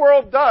what the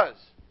world does.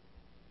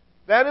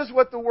 That is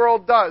what the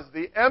world does.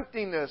 The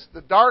emptiness,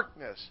 the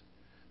darkness,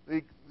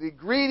 the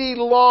greedy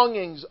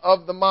longings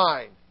of the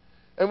mind.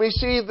 And we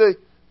see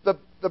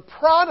the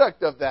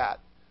product of that.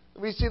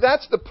 We see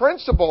that's the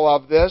principle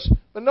of this.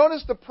 But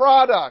notice the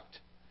product.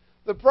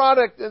 The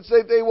product is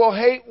that they will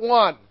hate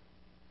one.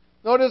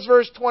 Notice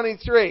verse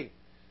 23.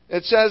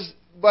 It says,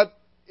 but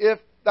if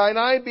thine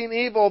eye be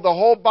evil, the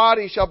whole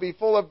body shall be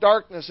full of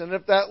darkness. And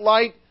if that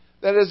light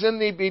that is in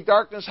thee be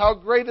darkness, how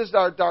great is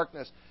our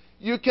darkness?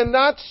 You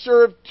cannot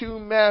serve two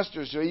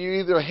masters. So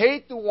you either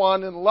hate the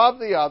one and love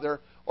the other,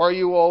 or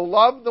you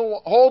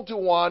will hold to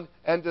one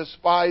and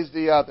despise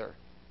the other.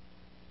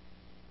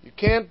 You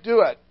can't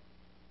do it.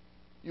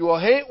 You will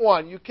hate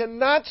one. You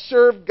cannot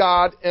serve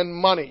God and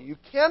money. You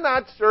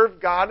cannot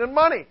serve God and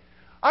money.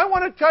 I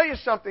want to tell you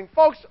something.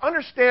 Folks,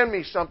 understand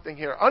something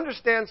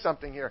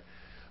here.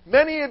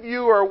 Many of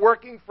you are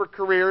working for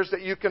careers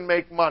that you can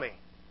make money.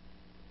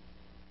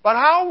 But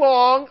how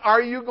long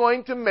are you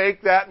going to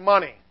make that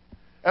money?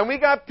 And we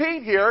got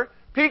Pete here.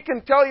 Pete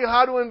can tell you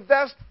how to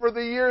invest for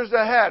the years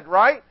ahead,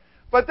 right?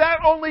 But that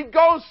only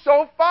goes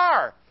so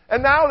far.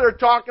 And now they're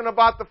talking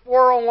about the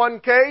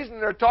 401ks, and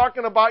they're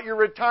talking about your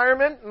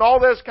retirement and all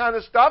this kind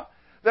of stuff,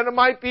 that it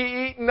might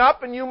be eaten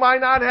up and you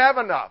might not have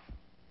enough.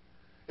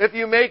 If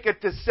you make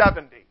it to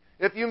 70,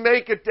 if you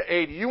make it to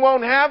 80, you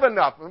won't have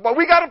enough. But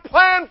we got a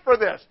plan for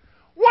this.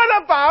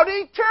 What about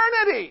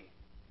eternity?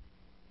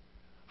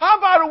 How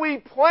about we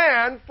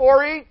plan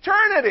for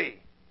eternity?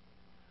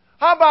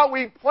 How about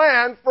we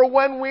plan for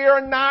when we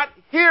are not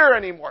here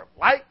anymore?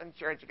 Life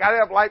insurance. You got to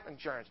have life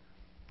insurance.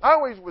 I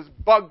always was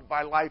bugged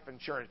by life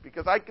insurance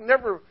because I can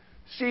never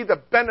see the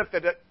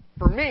benefit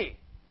for me.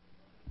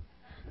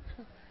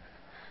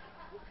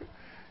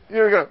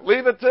 You're going to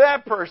leave it to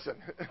that person.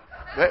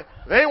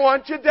 They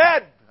want you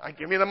dead.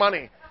 Give me the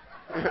money.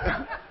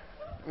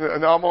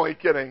 No, I'm only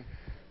kidding.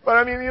 But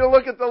I mean, you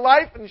look at the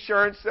life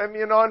insurance, and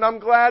and I'm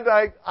glad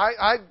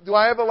do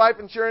I have a life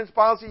insurance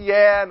policy?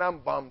 Yeah, and I'm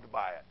bummed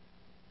by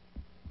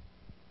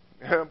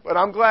it. But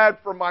I'm glad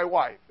for my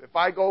wife. If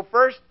I go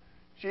first,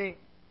 she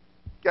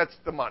gets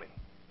the money.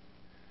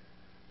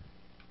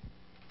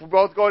 If we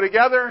both go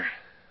together,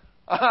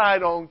 I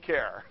don't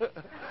care.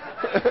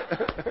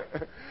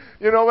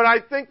 When I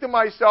think to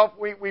myself,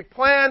 we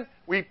plan,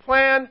 we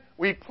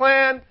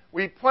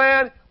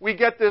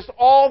get this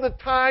all the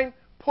time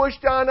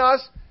pushed on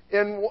us.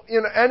 In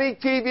any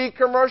TV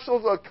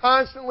commercials are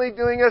constantly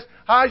doing this.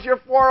 How's your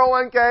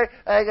 401k?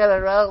 I got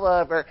a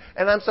rollover,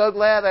 and I'm so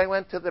glad I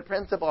went to the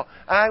principal.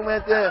 I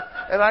went to,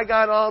 and I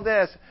got all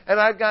this, and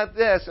I've got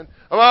this, and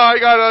I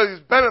got all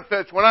these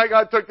benefits. When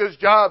I took this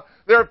job,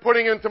 they're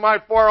putting into my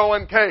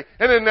 401k,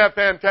 and isn't that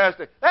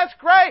fantastic? That's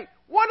great.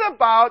 What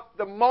about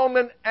the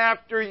moment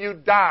after you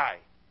die?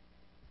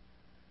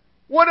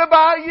 What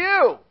about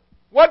you?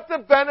 What's the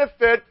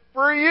benefit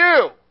for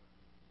you?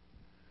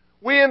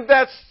 We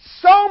invest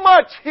so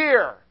much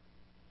here,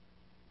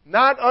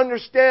 not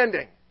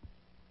understanding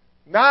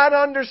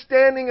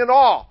at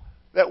all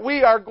that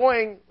we are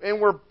going and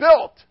we're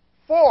built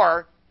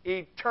for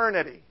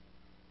eternity.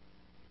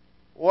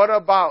 What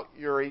about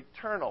your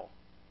eternal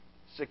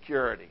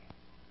security?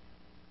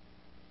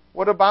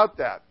 What about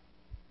that?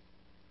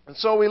 And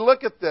so we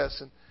look at this,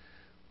 and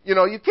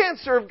you can't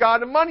serve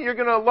God and money. You're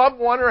going to love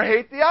one or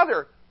hate the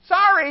other.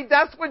 Sorry,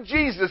 that's what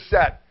Jesus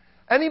said.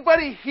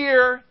 Anybody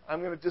here,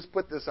 I'm going to just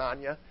put this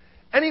on you,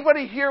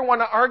 anybody here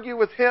want to argue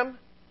with him?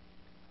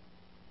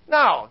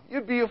 No,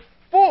 you'd be a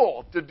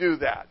fool to do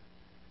that.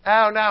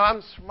 Oh, now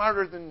I'm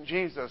smarter than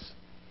Jesus.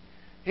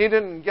 He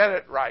didn't get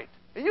it right.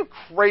 Are you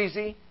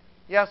crazy?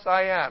 Yes,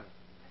 I am.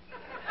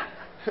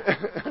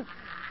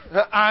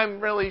 I'm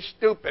really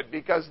stupid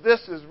because this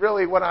is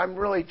really what I'm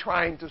really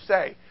trying to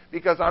say.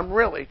 Because I'm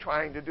really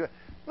trying to do it.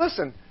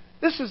 Listen,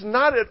 this is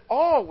not at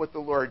all what the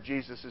Lord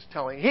Jesus is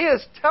telling. He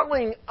is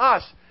telling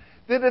us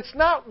that it's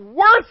not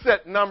worth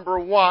it, number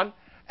one,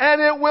 and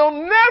it will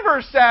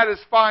never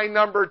satisfy,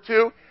 number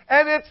two,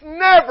 and it's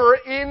never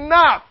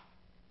enough.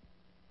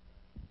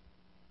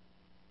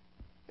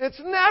 It's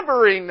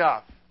never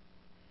enough.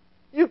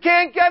 You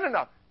can't get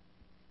enough.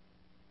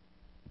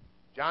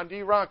 John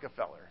D.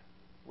 Rockefeller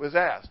was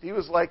asked. He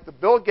was like the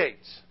Bill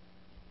Gates.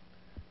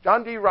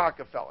 John D.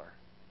 Rockefeller.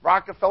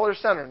 Rockefeller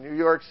Center in New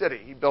York City.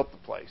 He built the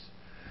place.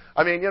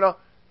 I mean,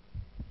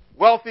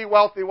 wealthy,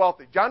 wealthy,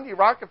 wealthy. John D.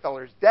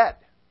 Rockefeller is dead.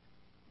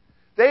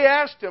 They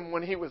asked him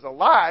when he was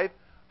alive,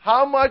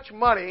 how much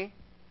money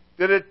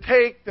did it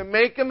take to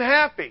make him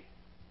happy?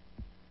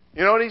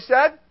 You know what he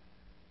said?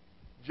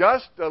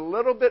 Just a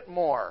little bit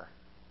more.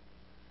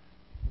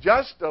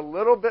 Just a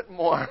little bit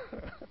more.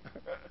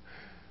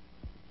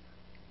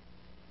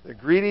 The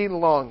greedy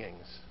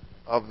longings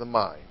of the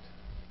mind.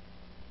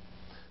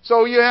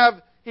 So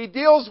he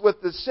deals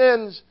with the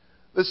sins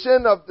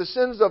of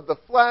the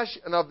flesh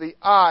and of the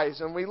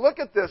eyes. And we look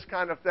at this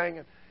kind of thing,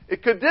 and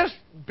it could just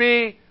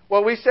be,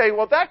 we say,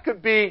 that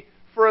could be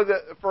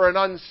for an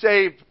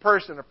unsaved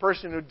person, a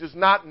person who does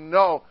not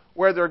know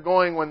where they're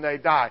going when they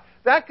die.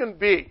 That can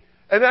be.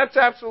 And that's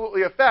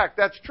absolutely a fact.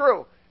 That's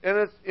true. And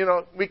it's,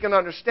 we can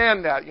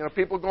understand that.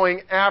 People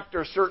going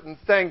after certain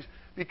things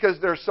because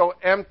they're so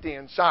empty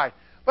inside.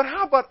 But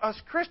how about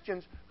us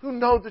Christians who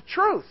know the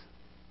truth?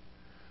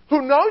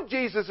 Who know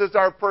Jesus is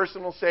our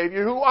personal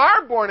Savior, who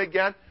are born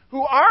again,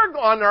 who are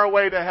on our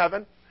way to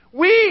heaven?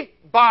 We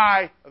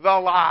buy the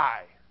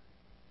lie.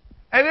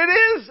 And it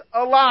is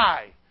a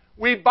lie.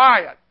 We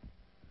buy it.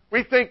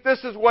 We think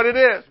this is what it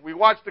is. We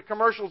watch the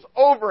commercials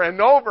over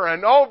and over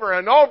and over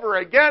and over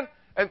again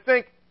and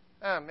think,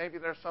 maybe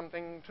there's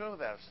something to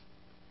this.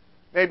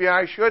 Maybe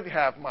I should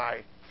have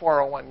my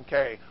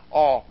 401k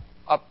all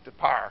up to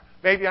par.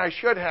 Maybe I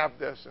should have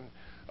this and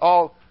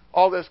all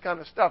this kind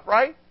of stuff,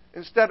 right?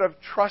 Instead of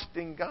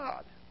trusting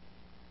God.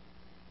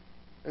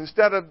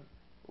 Instead of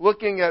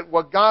looking at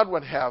what God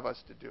would have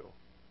us to do.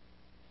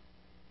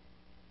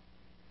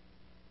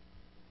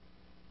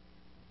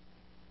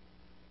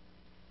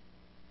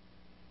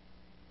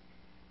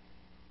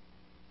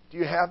 Do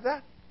you have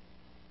that?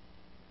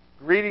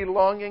 Greedy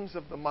longings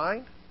of the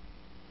mind?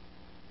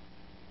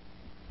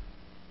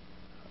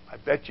 I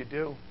bet you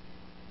do.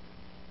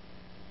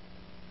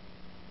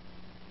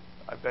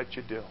 I bet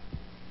you do.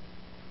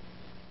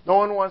 No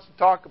one wants to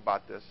talk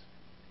about this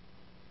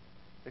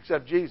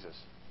except Jesus.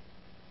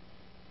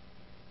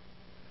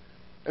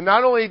 And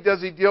not only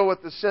does he deal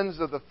with the sins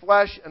of the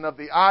flesh and of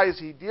the eyes,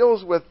 he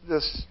deals with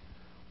this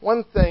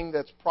one thing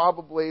that's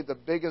probably the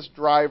biggest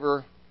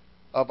driver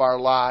of our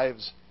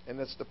lives, and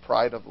it's the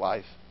pride of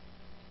life.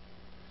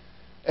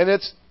 And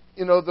it's,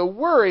 the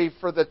worry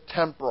for the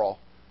temporal.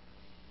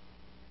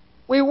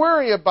 We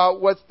worry about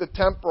what's the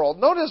temporal.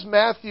 Notice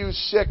Matthew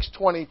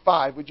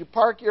 6:25. Would you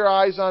park your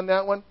eyes on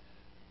that one?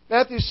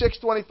 Matthew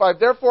 6:25.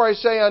 Therefore I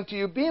say unto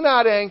you, be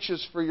not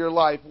anxious for your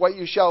life, what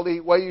you shall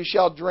eat, what you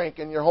shall drink,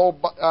 and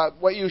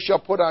what you shall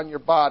put on your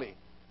body.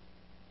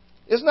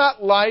 Is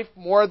not life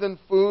more than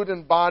food,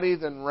 and body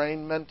than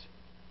raiment?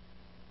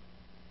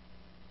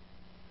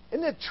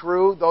 Isn't it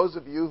true, those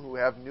of you who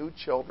have new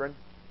children,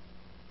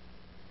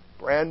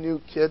 brand new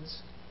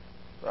kids,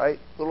 right?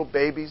 Little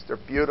babies, they're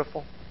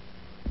beautiful.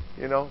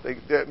 You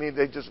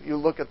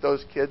look at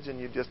those kids and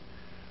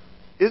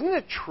isn't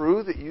it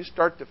true that you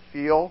start to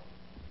feel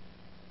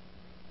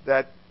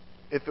that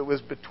if it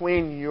was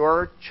between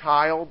your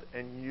child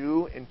and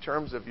you in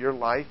terms of your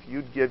life,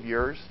 you'd give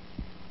yours?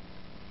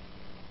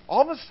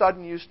 All of a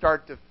sudden you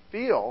start to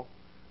feel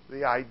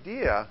the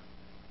idea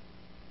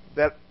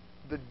that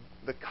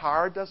the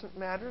car doesn't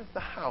matter,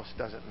 the house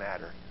doesn't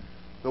matter.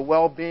 The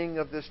well-being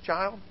of this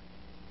child,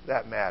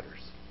 that matters.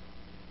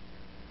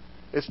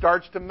 It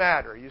starts to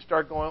matter. You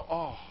start going,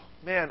 oh,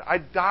 man,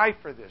 I'd die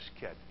for this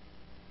kid.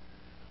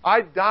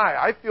 I'd die.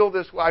 I feel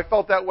this way. I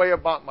felt that way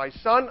about my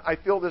son. I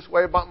feel this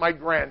way about my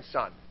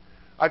grandson.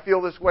 I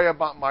feel this way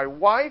about my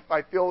wife.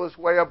 I feel this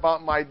way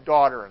about my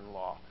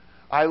daughter-in-law.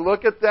 I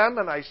look at them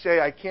and I say,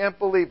 I can't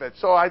believe it.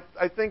 So I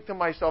think to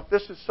myself,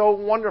 this is so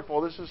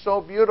wonderful. This is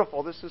so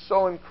beautiful. This is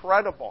so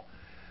incredible.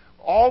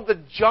 All the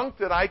junk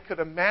that I could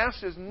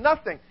amass is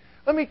nothing.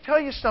 Let me tell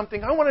you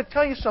something. I want to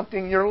tell you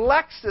something. Your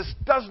Lexus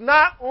does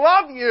not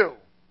love you.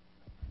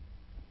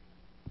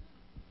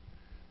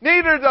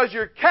 Neither does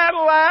your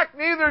Cadillac.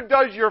 Neither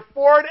does your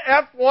Ford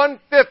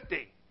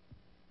F-150.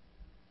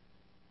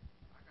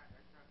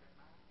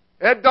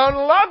 It doesn't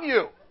love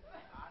you.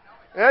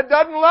 It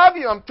doesn't love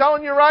you. I'm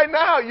telling you right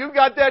now. You've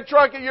got that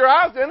truck at your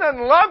house. It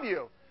doesn't love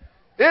you.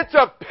 It's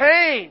a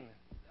pain.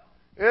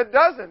 It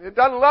doesn't. It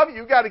doesn't love you.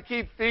 You got to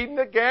keep feeding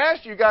it gas.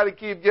 You got to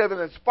keep giving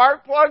it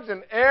spark plugs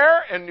and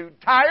air and new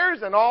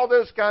tires and all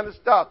this kind of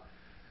stuff.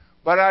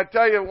 But I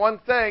tell you one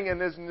thing, and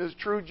isn't this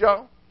true,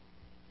 Joe?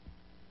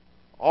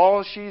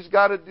 All she's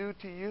got to do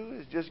to you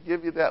is just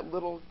give you that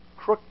little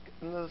crook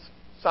in the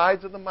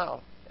sides of the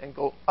mouth and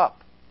go up.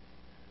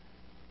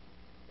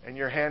 And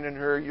you're handing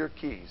her your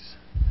keys.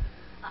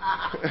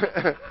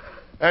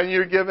 And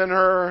you're giving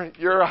her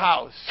your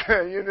house.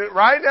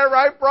 Right there,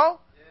 right, bro?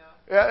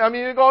 Yeah. I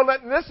mean, you go,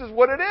 this is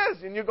what it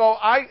is. And you go,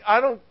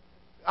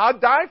 I'll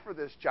die for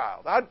this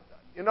child.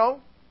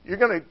 You're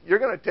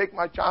gonna take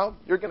my child.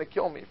 You're gonna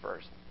kill me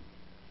first.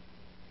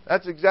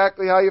 That's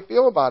exactly how you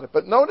feel about it.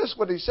 But notice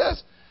what he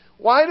says.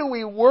 Why do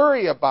we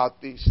worry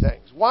about these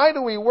things? Why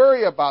do we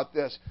worry about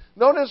this?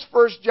 Notice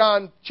 1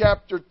 John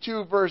chapter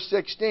 2, verse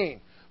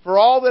 16. For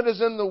all that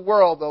is in the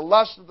world, the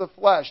lust of the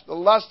flesh, the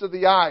lust of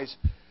the eyes,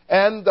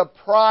 and the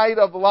pride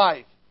of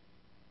life.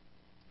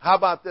 How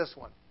about this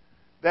one?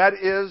 That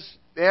is,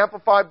 the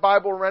Amplified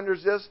Bible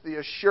renders this, the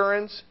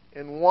assurance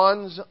in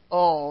one's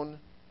own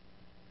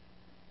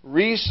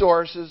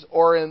resources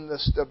or in the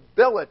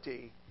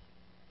stability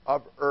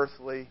of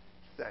earthly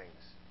things.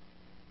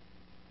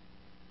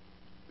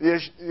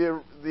 It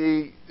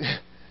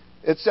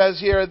says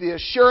here, the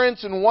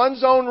assurance in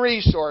one's own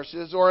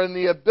resources or in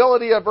the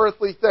ability of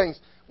earthly things.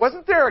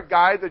 Wasn't there a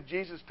guy that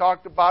Jesus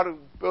talked about who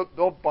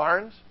built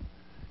barns?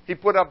 He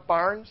put up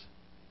barns.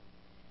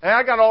 And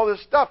I got all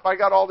this stuff. I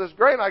got all this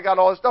grain. I got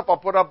all this stuff. I'll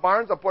put up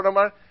barns. I'll put them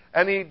on.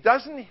 And he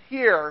doesn't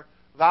hear,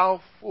 thou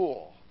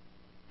fool.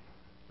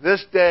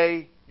 This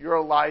day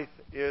your life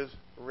is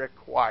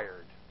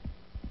required.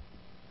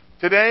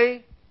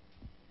 Today,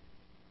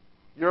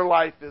 your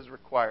life is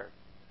required.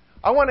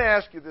 I want to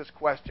ask you this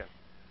question.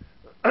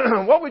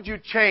 What would you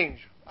change?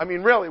 I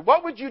mean, really,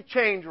 what would you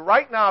change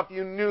right now if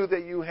you knew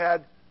that you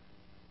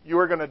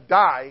were going to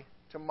die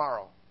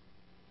tomorrow?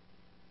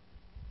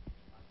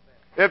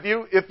 If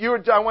you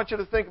were, I want you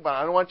to think about it.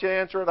 I don't want you to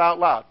answer it out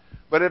loud.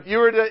 But if you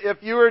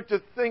were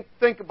to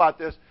think about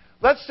this,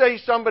 let's say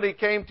somebody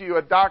came to you,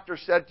 a doctor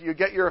said to you,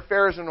 get your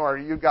affairs in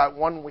order. You've got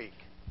 1 week.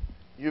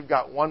 You've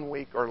got 1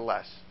 week or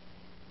less.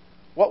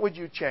 What would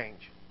you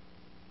change?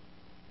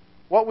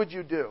 What would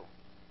you do?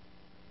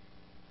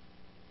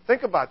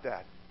 Think about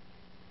that.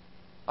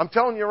 I'm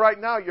telling you right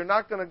now, you're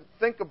not going to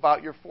think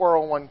about your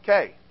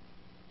 401k.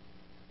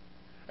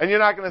 And you're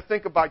not going to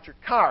think about your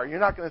car. You're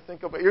not going to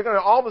think about...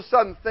 all of a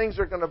sudden, things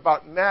are going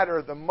to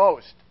matter the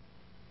most.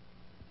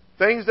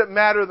 Things that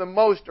matter the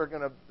most are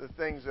the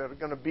things that are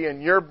going to be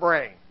in your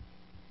brain.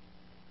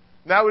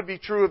 And that would be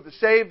true of the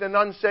saved and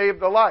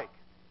unsaved alike.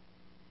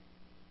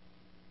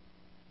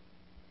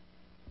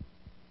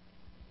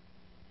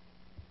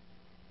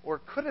 Or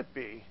could it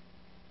be,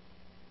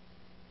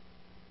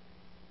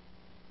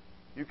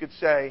 you could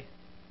say,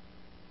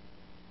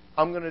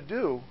 I'm going to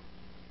do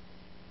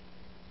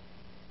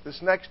this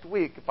next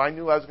week, if I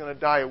knew I was going to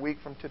die a week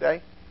from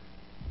today,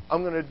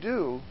 I'm going to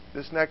do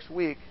this next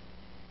week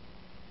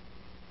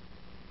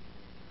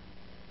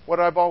what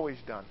I've always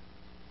done.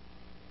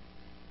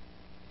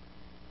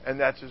 And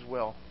that's His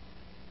will.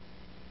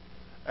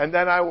 And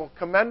then I will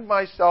commend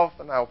myself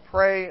and I'll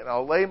pray and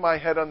I'll lay my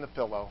head on the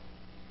pillow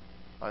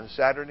on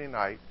Saturday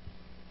night,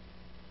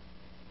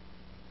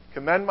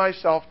 commend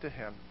myself to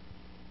Him,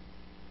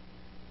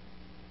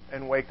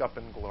 and wake up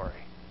in glory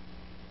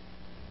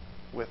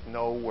with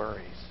no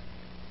worries.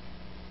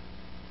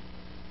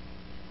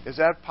 Is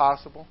that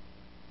possible?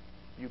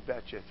 You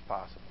betcha it's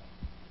possible.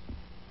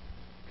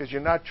 Because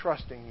you're not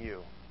trusting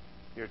you,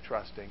 you're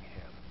trusting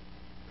Him.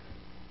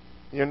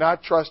 You're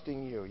not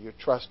trusting you, you're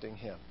trusting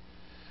Him.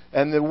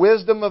 And the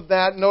wisdom of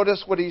that,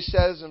 notice what he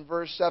says in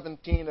verse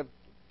 17 of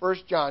 1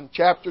 John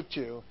chapter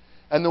 2.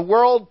 And the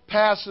world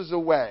passes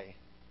away,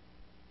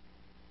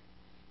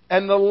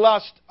 and the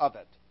lust of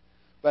it.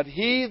 But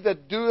he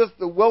that doeth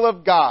the will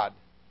of God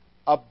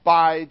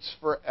abides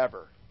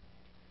forever.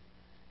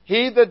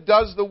 He that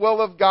does the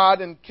will of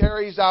God and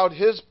carries out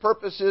His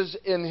purposes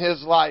in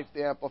his life,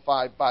 the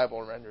Amplified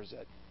Bible renders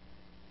it.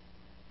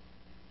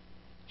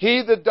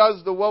 He that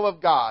does the will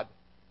of God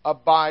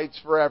abides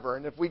forever.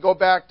 And if we go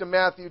back to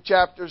Matthew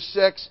chapter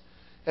 6,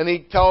 and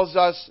he tells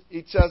us,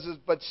 he says,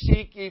 but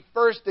seek ye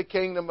first the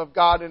kingdom of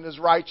God and His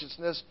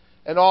righteousness,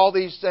 and all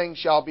these things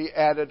shall be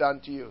added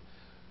unto you.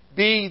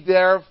 Be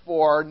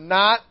therefore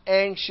not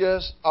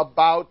anxious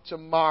about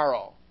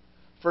tomorrow,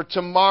 for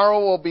tomorrow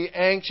will be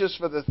anxious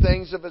for the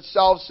things of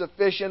itself,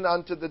 sufficient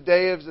unto the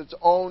day of its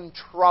own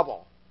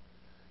trouble.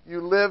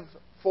 You live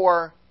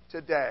for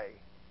today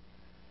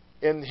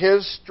in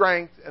His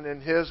strength and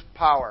in His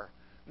power.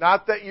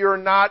 Not that you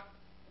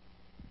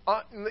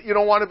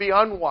don't want to be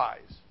unwise.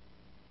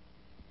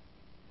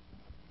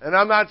 And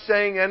I'm not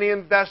saying any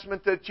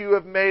investment that you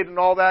have made and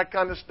all that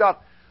kind of stuff.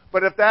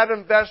 But if that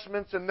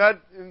investment and that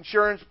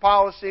insurance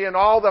policy and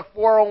all the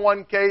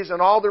 401ks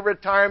and all the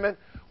retirement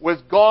was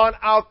gone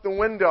out the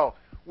window,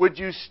 would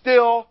you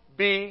still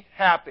be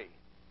happy?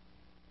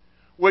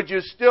 Would you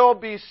still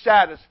be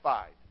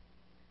satisfied?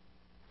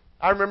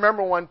 I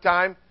remember one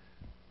time,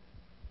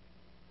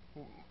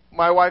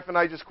 my wife and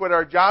I just quit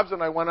our jobs,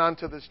 and I went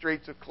onto the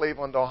streets of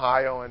Cleveland,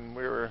 Ohio, and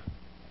we were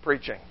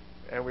preaching.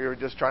 And we were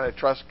just trying to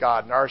trust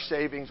God. And our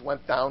savings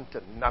went down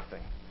to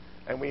nothing.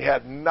 And we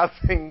had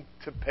nothing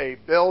to pay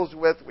bills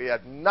with. We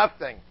had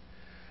nothing.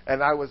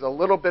 And I was a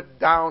little bit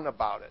down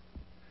about it.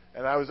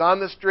 And I was on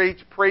the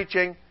streets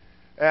preaching,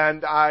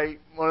 and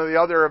one of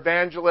the other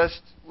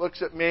evangelists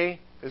looks at me.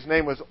 His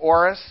name was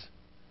Oris.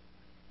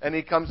 And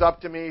he comes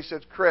up to me. He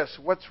says, "Chris,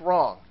 what's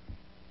wrong?"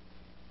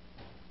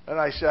 And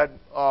I said,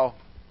 "Oh,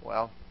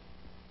 well,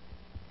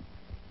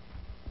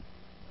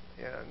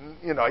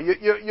 you know,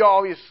 you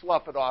always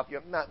slough it off.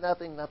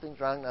 Nothing's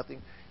wrong,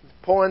 nothing." He's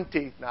pulling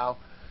teeth now.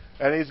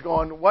 And he's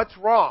going, "What's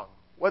wrong?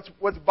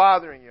 What's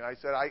bothering you?" I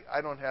said,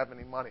 I don't have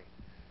any money.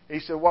 He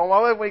said, "Well,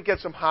 why don't we get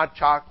some hot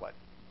chocolate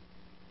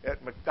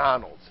at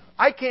McDonald's?"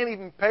 I can't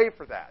even pay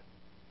for that.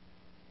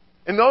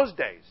 In those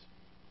days,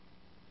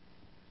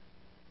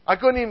 I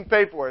couldn't even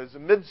pay for it. It was the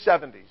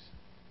mid-'70s,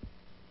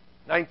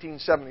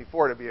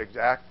 1974 to be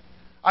exact.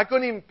 I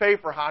couldn't even pay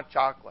for hot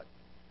chocolate.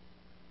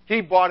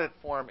 He bought it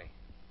for me.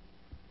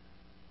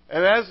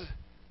 And as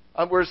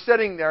we're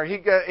sitting there,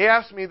 he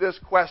asked me this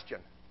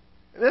question.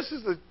 And this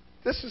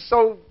is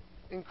so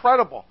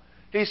incredible.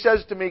 He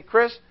says to me,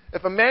 "Chris,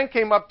 if a man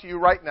came up to you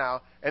right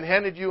now and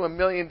handed you $1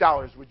 million,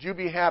 would you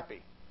be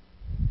happy?"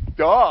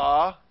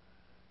 Duh.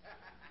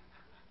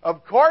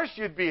 Of course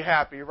you'd be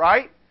happy,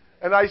 right?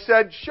 And I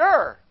said,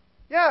 "Sure.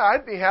 Yeah,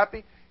 I'd be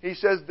happy." He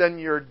says, "Then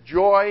your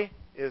joy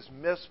is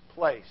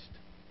misplaced."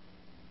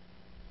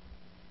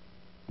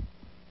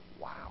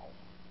 Wow.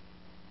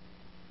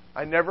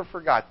 I never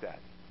forgot that.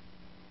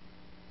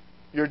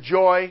 Your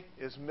joy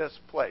is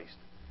misplaced.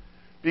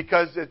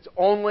 Because it's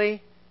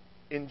only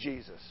in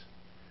Jesus.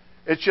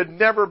 It should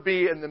never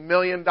be in the $1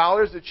 million.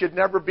 It should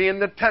never be in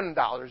the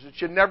 $10. It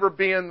should never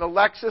be in the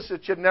Lexus.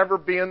 It should never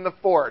be in the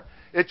Ford.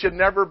 It should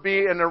never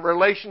be in a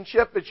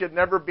relationship. It should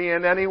never be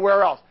in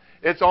anywhere else.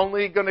 It's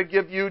only going to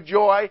give you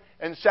joy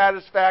and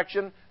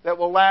satisfaction that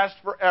will last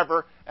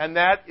forever, and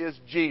that is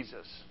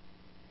Jesus.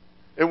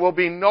 It will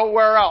be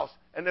nowhere else.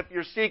 And if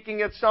you're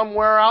seeking it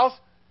somewhere else,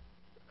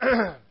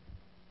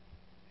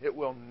 it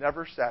will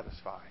never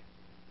satisfy.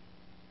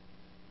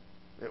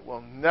 It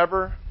will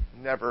never,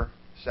 never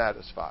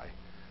satisfy.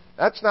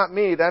 That's not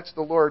me. That's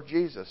the Lord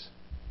Jesus.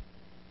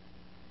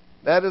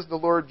 That is the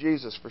Lord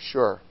Jesus for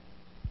sure.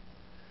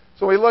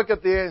 So we look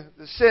at the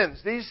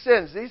sins. These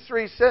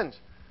three sins.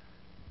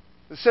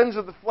 The sins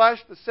of the flesh,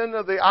 the sin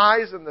of the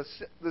eyes, and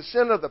the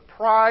sin of the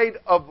pride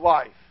of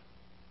life.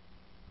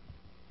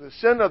 The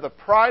sin of the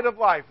pride of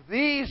life.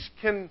 These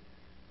can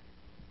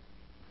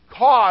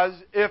cause,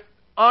 if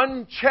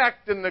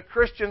unchecked in the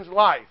Christian's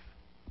life,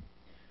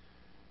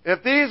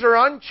 if these are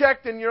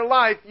unchecked in your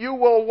life, you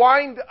will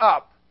wind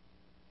up.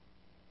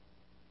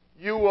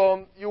 You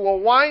will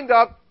wind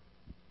up,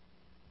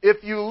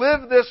 if you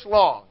live this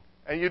long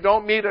and you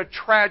don't meet a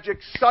tragic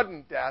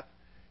sudden death,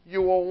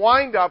 you will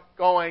wind up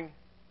going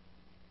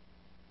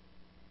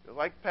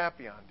like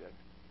Papillon did.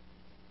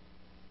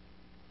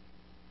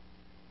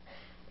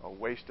 A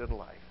wasted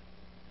life.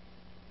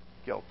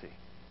 Guilty.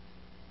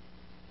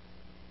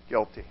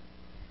 Guilty.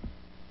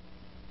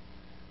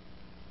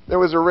 There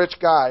was a rich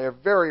guy, a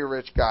very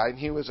rich guy, and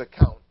he was a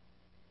count.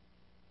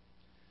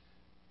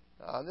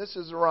 This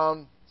is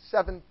around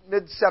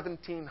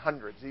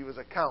mid-1700s. He was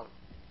a count.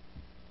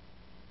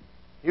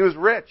 He was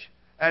rich,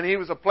 and he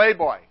was a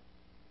playboy.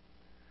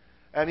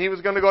 And he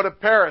was going to go to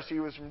Paris. He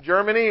was from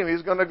Germany, and he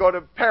was going to go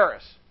to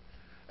Paris.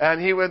 And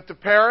he went to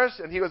Paris,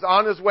 and he was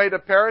on his way to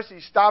Paris.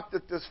 He stopped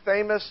at this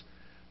famous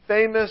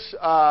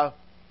art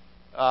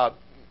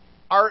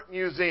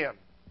museum.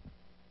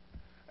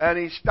 And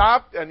he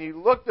stopped and he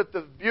looked at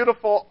the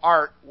beautiful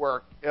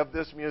artwork of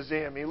this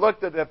museum. He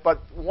looked at it, but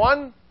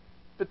one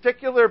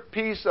particular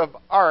piece of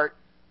art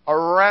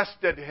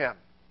arrested him,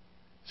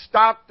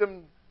 stopped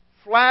him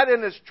flat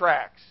in his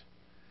tracks.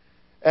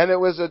 And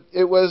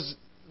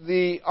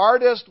the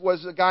artist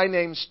was a guy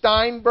named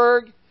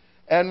Steinberg,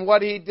 and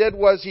what he did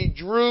was he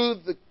drew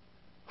the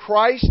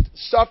Christ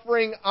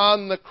suffering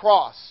on the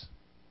cross.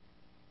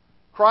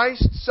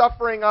 Christ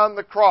suffering on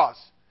the cross.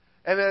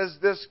 And as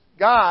this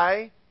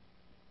guy,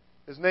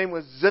 his name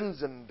was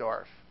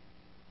Zinzendorf,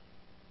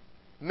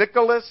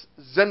 Nicholas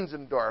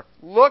Zinzendorf,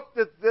 looked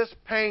at this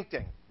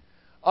painting,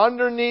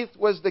 underneath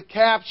was the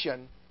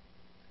caption,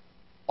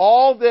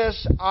 "All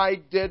this I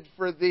did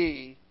for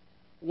thee,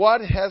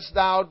 what hast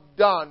thou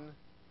done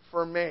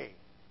for me?"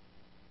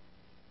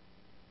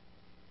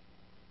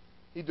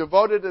 He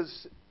devoted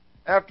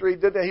after he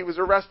did that, he was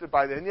arrested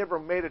by that. He never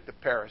made it to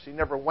Paris. He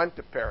never went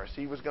to Paris.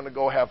 He was going to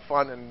go have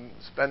fun and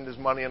spend his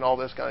money and all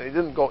this kind of. He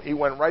didn't go. He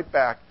went right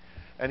back,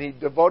 and he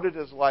devoted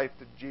his life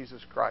to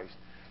Jesus Christ.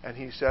 And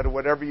he said,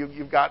 "Whatever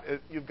you've got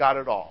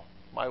it all.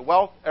 My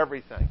wealth,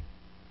 everything."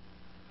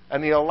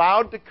 And he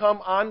allowed to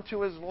come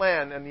onto his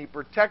land, and he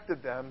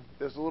protected them.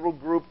 This little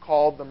group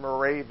called the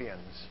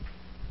Moravians,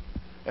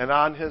 and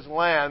on his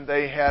land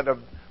they had a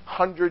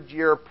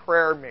 100-year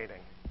prayer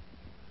meeting.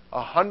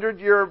 A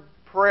 100-year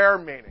prayer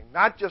meeting,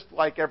 not just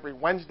like every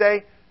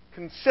Wednesday,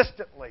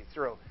 consistently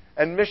through.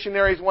 And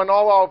missionaries went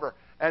all over.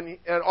 and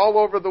all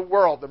over the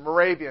world, the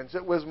Moravians.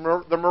 It was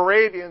the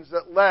Moravians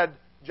that led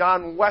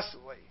John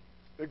Wesley,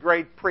 the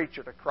great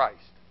preacher, to Christ.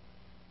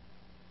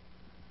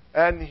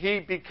 And he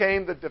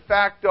became the de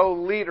facto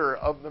leader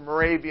of the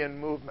Moravian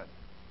movement,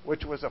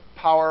 which was a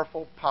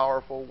powerful,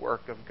 powerful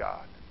work of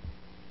God.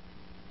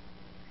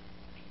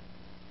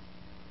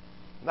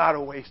 Not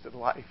a wasted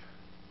life.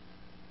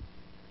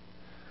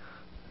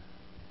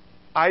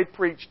 I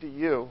preach to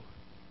you.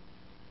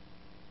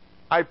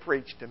 I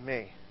preach to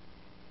me.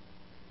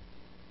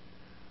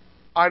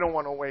 I don't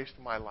want to waste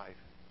my life.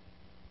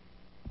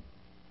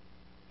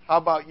 How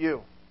about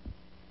you?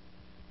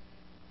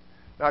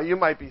 Now, you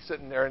might be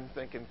sitting there and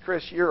thinking,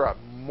 Chris, you're a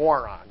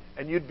moron.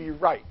 And you'd be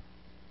right.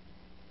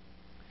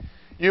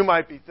 You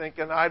might be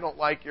thinking, I don't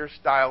like your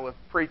style of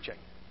preaching.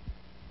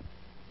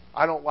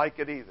 I don't like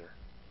it either.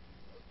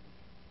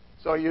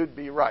 So you'd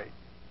be right.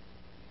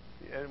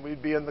 And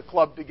we'd be in the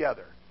club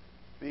together.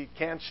 The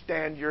can't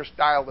stand your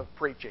style of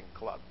preaching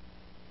club.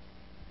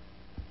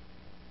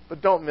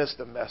 But don't miss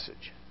the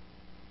message.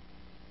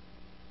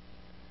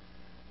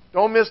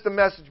 Don't miss the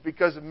message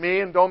because of me,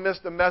 and don't miss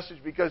the message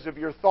because of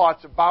your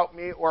thoughts about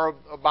me or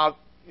about,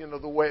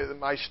 the way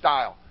my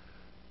style.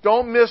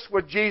 Don't miss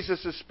what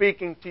Jesus is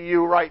speaking to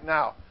you right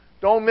now.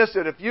 Don't miss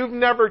it. If you've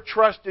never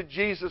trusted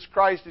Jesus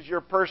Christ as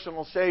your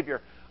personal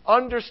Savior,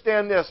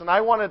 understand this, and I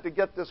wanted to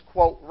get this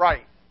quote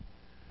right.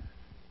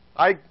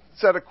 I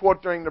said a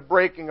quote during the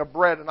breaking of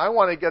bread, and I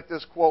want to get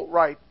this quote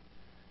right.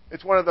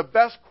 It's one of the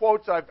best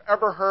quotes I've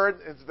ever heard.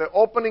 It's the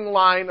opening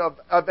line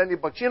of any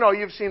book.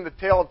 You've seen The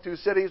Tale of Two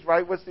Cities,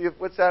 right? What's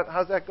that?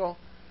 How's that go?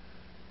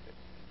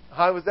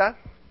 How was that?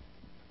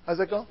 How's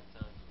that go?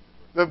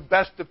 The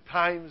best of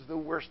times, the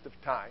worst of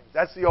times.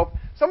 That's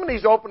some of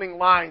these opening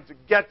lines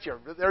that get you.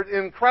 They're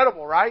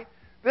incredible, right?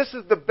 This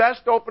is the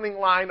best opening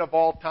line of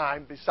all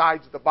time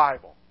besides the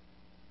Bible.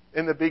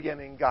 In the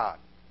beginning, God.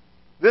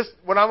 This,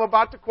 what I'm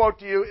about to quote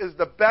to you, is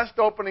the best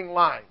opening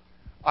line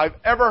I've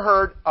ever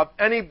heard of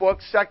any book,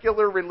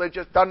 secular,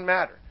 religious, doesn't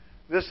matter.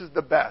 This is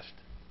the best.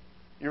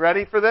 You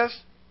ready for this?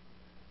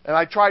 And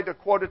I tried to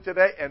quote it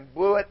today and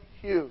blew it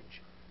huge.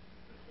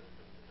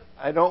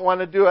 I don't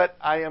want to do it.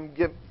 I am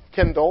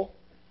Kindle.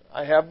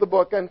 I have the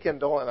book on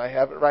Kindle, and I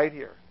have it right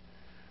here.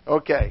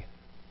 Okay.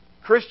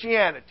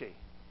 Christianity,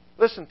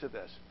 listen to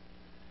this,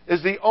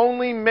 is the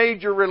only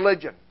major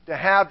religion to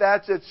have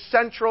that's its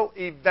central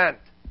event.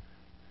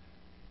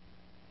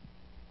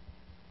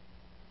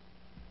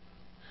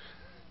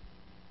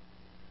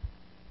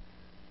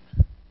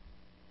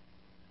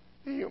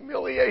 The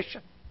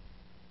humiliation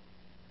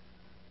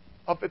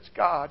of its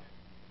God.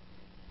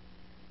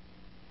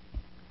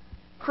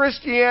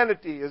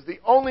 Christianity is the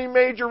only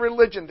major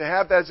religion to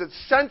have as its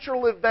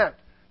central event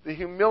the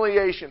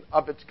humiliation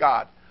of its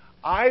God.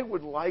 I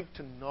would like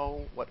to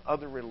know what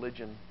other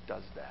religion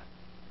does that.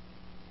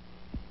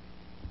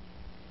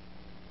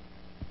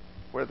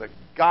 Where the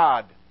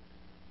God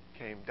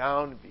came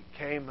down and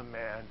became a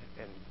man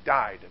and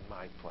died in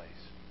my place.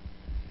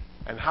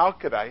 And how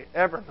could I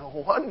ever?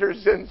 No wonder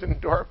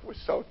Zinzendorf was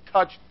so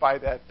touched by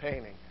that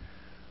painting.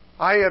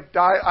 I have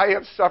died. I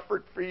have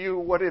suffered for you.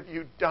 What have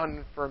you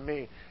done for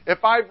me?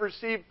 If I've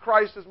received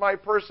Christ as my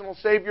personal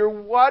Savior,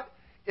 what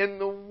in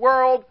the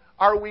world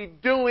are we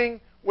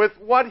doing with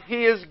what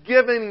He is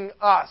giving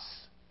us?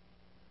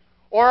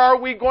 Or are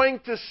we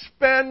going to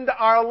spend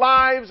our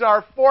lives,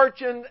 our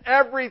fortune,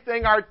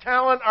 everything, our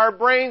talent, our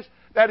brains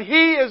that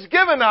He has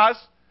given us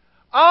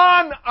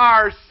on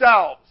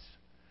ourselves?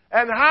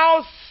 And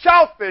how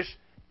selfish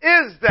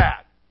is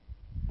that?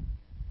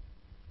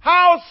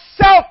 How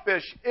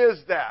selfish is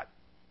that?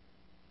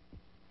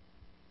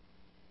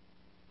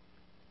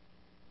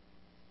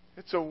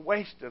 It's a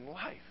wasted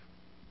life.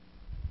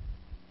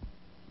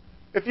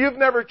 If you've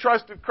never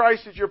trusted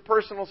Christ as your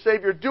personal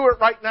Savior, do it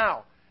right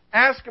now.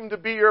 Ask Him to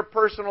be your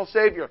personal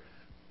Savior.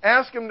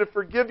 Ask Him to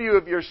forgive you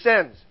of your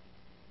sins.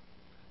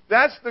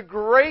 That's the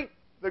great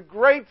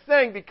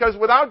thing, because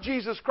without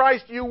Jesus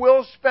Christ, you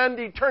will spend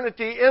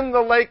eternity in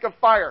the lake of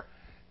fire.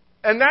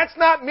 And that's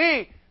not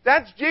me.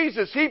 That's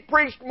Jesus. He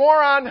preached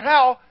more on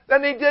hell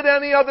than He did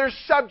any other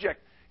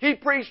subject. He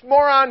preached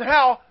more on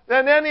hell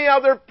than any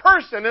other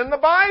person in the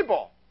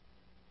Bible.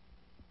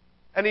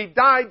 And He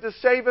died to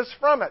save us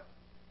from it.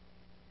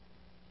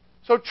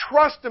 So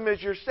trust Him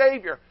as your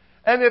Savior.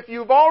 And if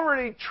you've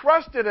already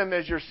trusted Him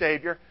as your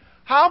Savior,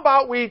 how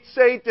about we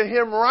say to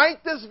Him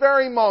right this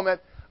very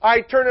moment,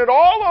 I turn it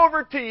all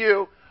over to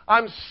you.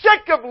 I'm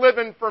sick of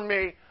living for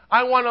me.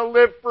 I want to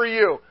live for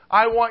you.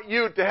 I want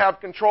you to have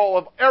control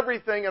of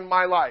everything in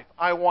my life.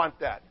 I want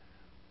that.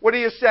 What do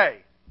you say?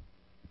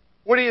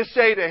 What do you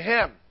say to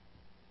Him?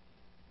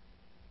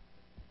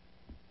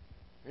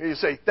 You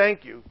say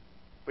thank you,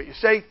 but you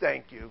say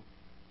thank you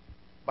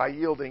by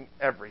yielding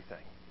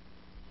everything.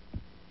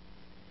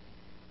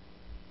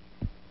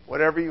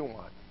 Whatever you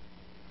want.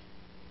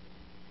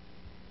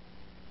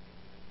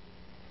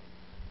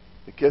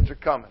 The kids are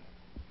coming.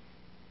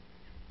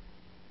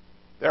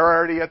 They're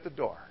already at the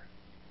door.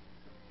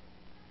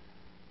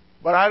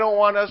 But I don't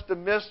want us to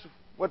miss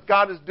what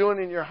God is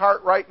doing in your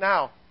heart right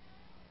now.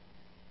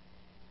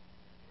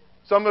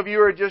 Some of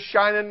you are just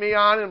shining me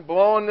on and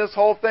blowing this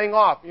whole thing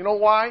off. You know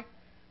why?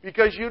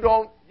 Because you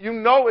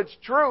know it's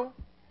true.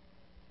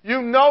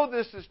 You know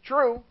this is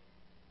true.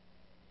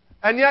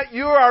 And yet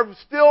you are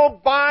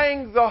still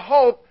buying the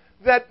hope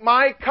that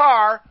my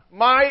car,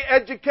 my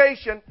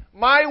education,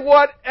 my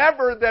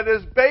whatever that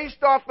is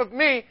based off of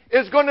me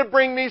is going to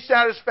bring me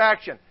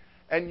satisfaction.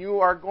 And you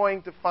are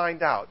going to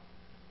find out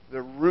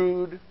the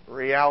rude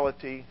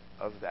reality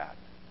of that.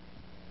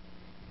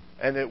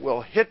 And it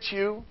will hit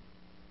you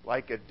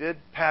like it did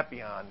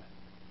Papillon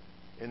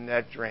in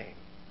that dream.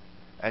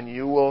 And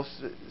you will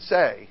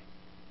say,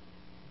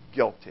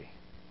 guilty.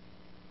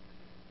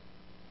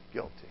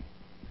 Guilty.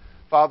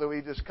 Father,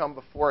 we just come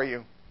before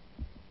you.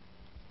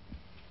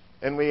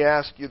 And we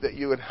ask you that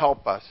you would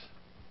help us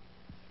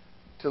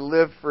to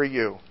live for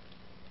you.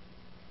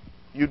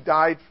 You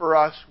died for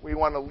us. We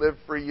want to live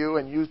for you.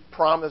 And you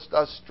promised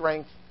us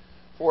strength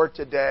for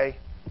today.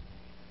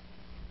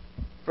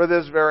 For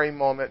this very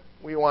moment,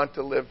 we want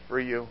to live for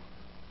you.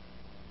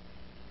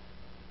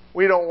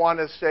 We don't want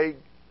to say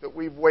that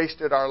we've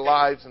wasted our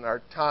lives and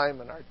our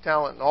time and our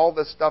talent and all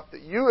the stuff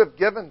that you have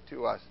given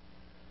to us.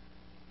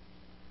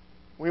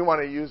 We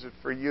want to use it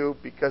for you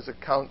because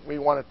we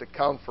want it to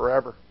count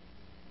forever.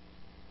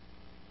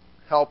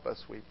 Help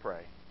us, we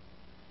pray.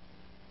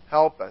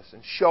 Help us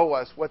and show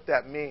us what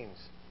that means.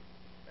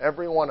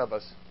 Every one of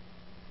us.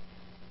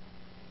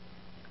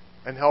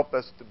 And help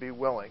us to be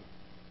willing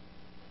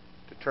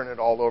to turn it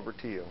all over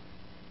to you.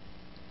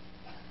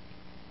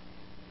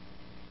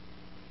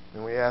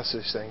 And we ask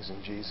these things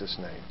in Jesus'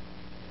 name.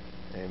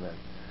 Amen.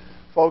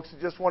 Folks,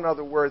 just one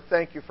other word.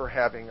 Thank you for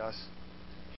having us.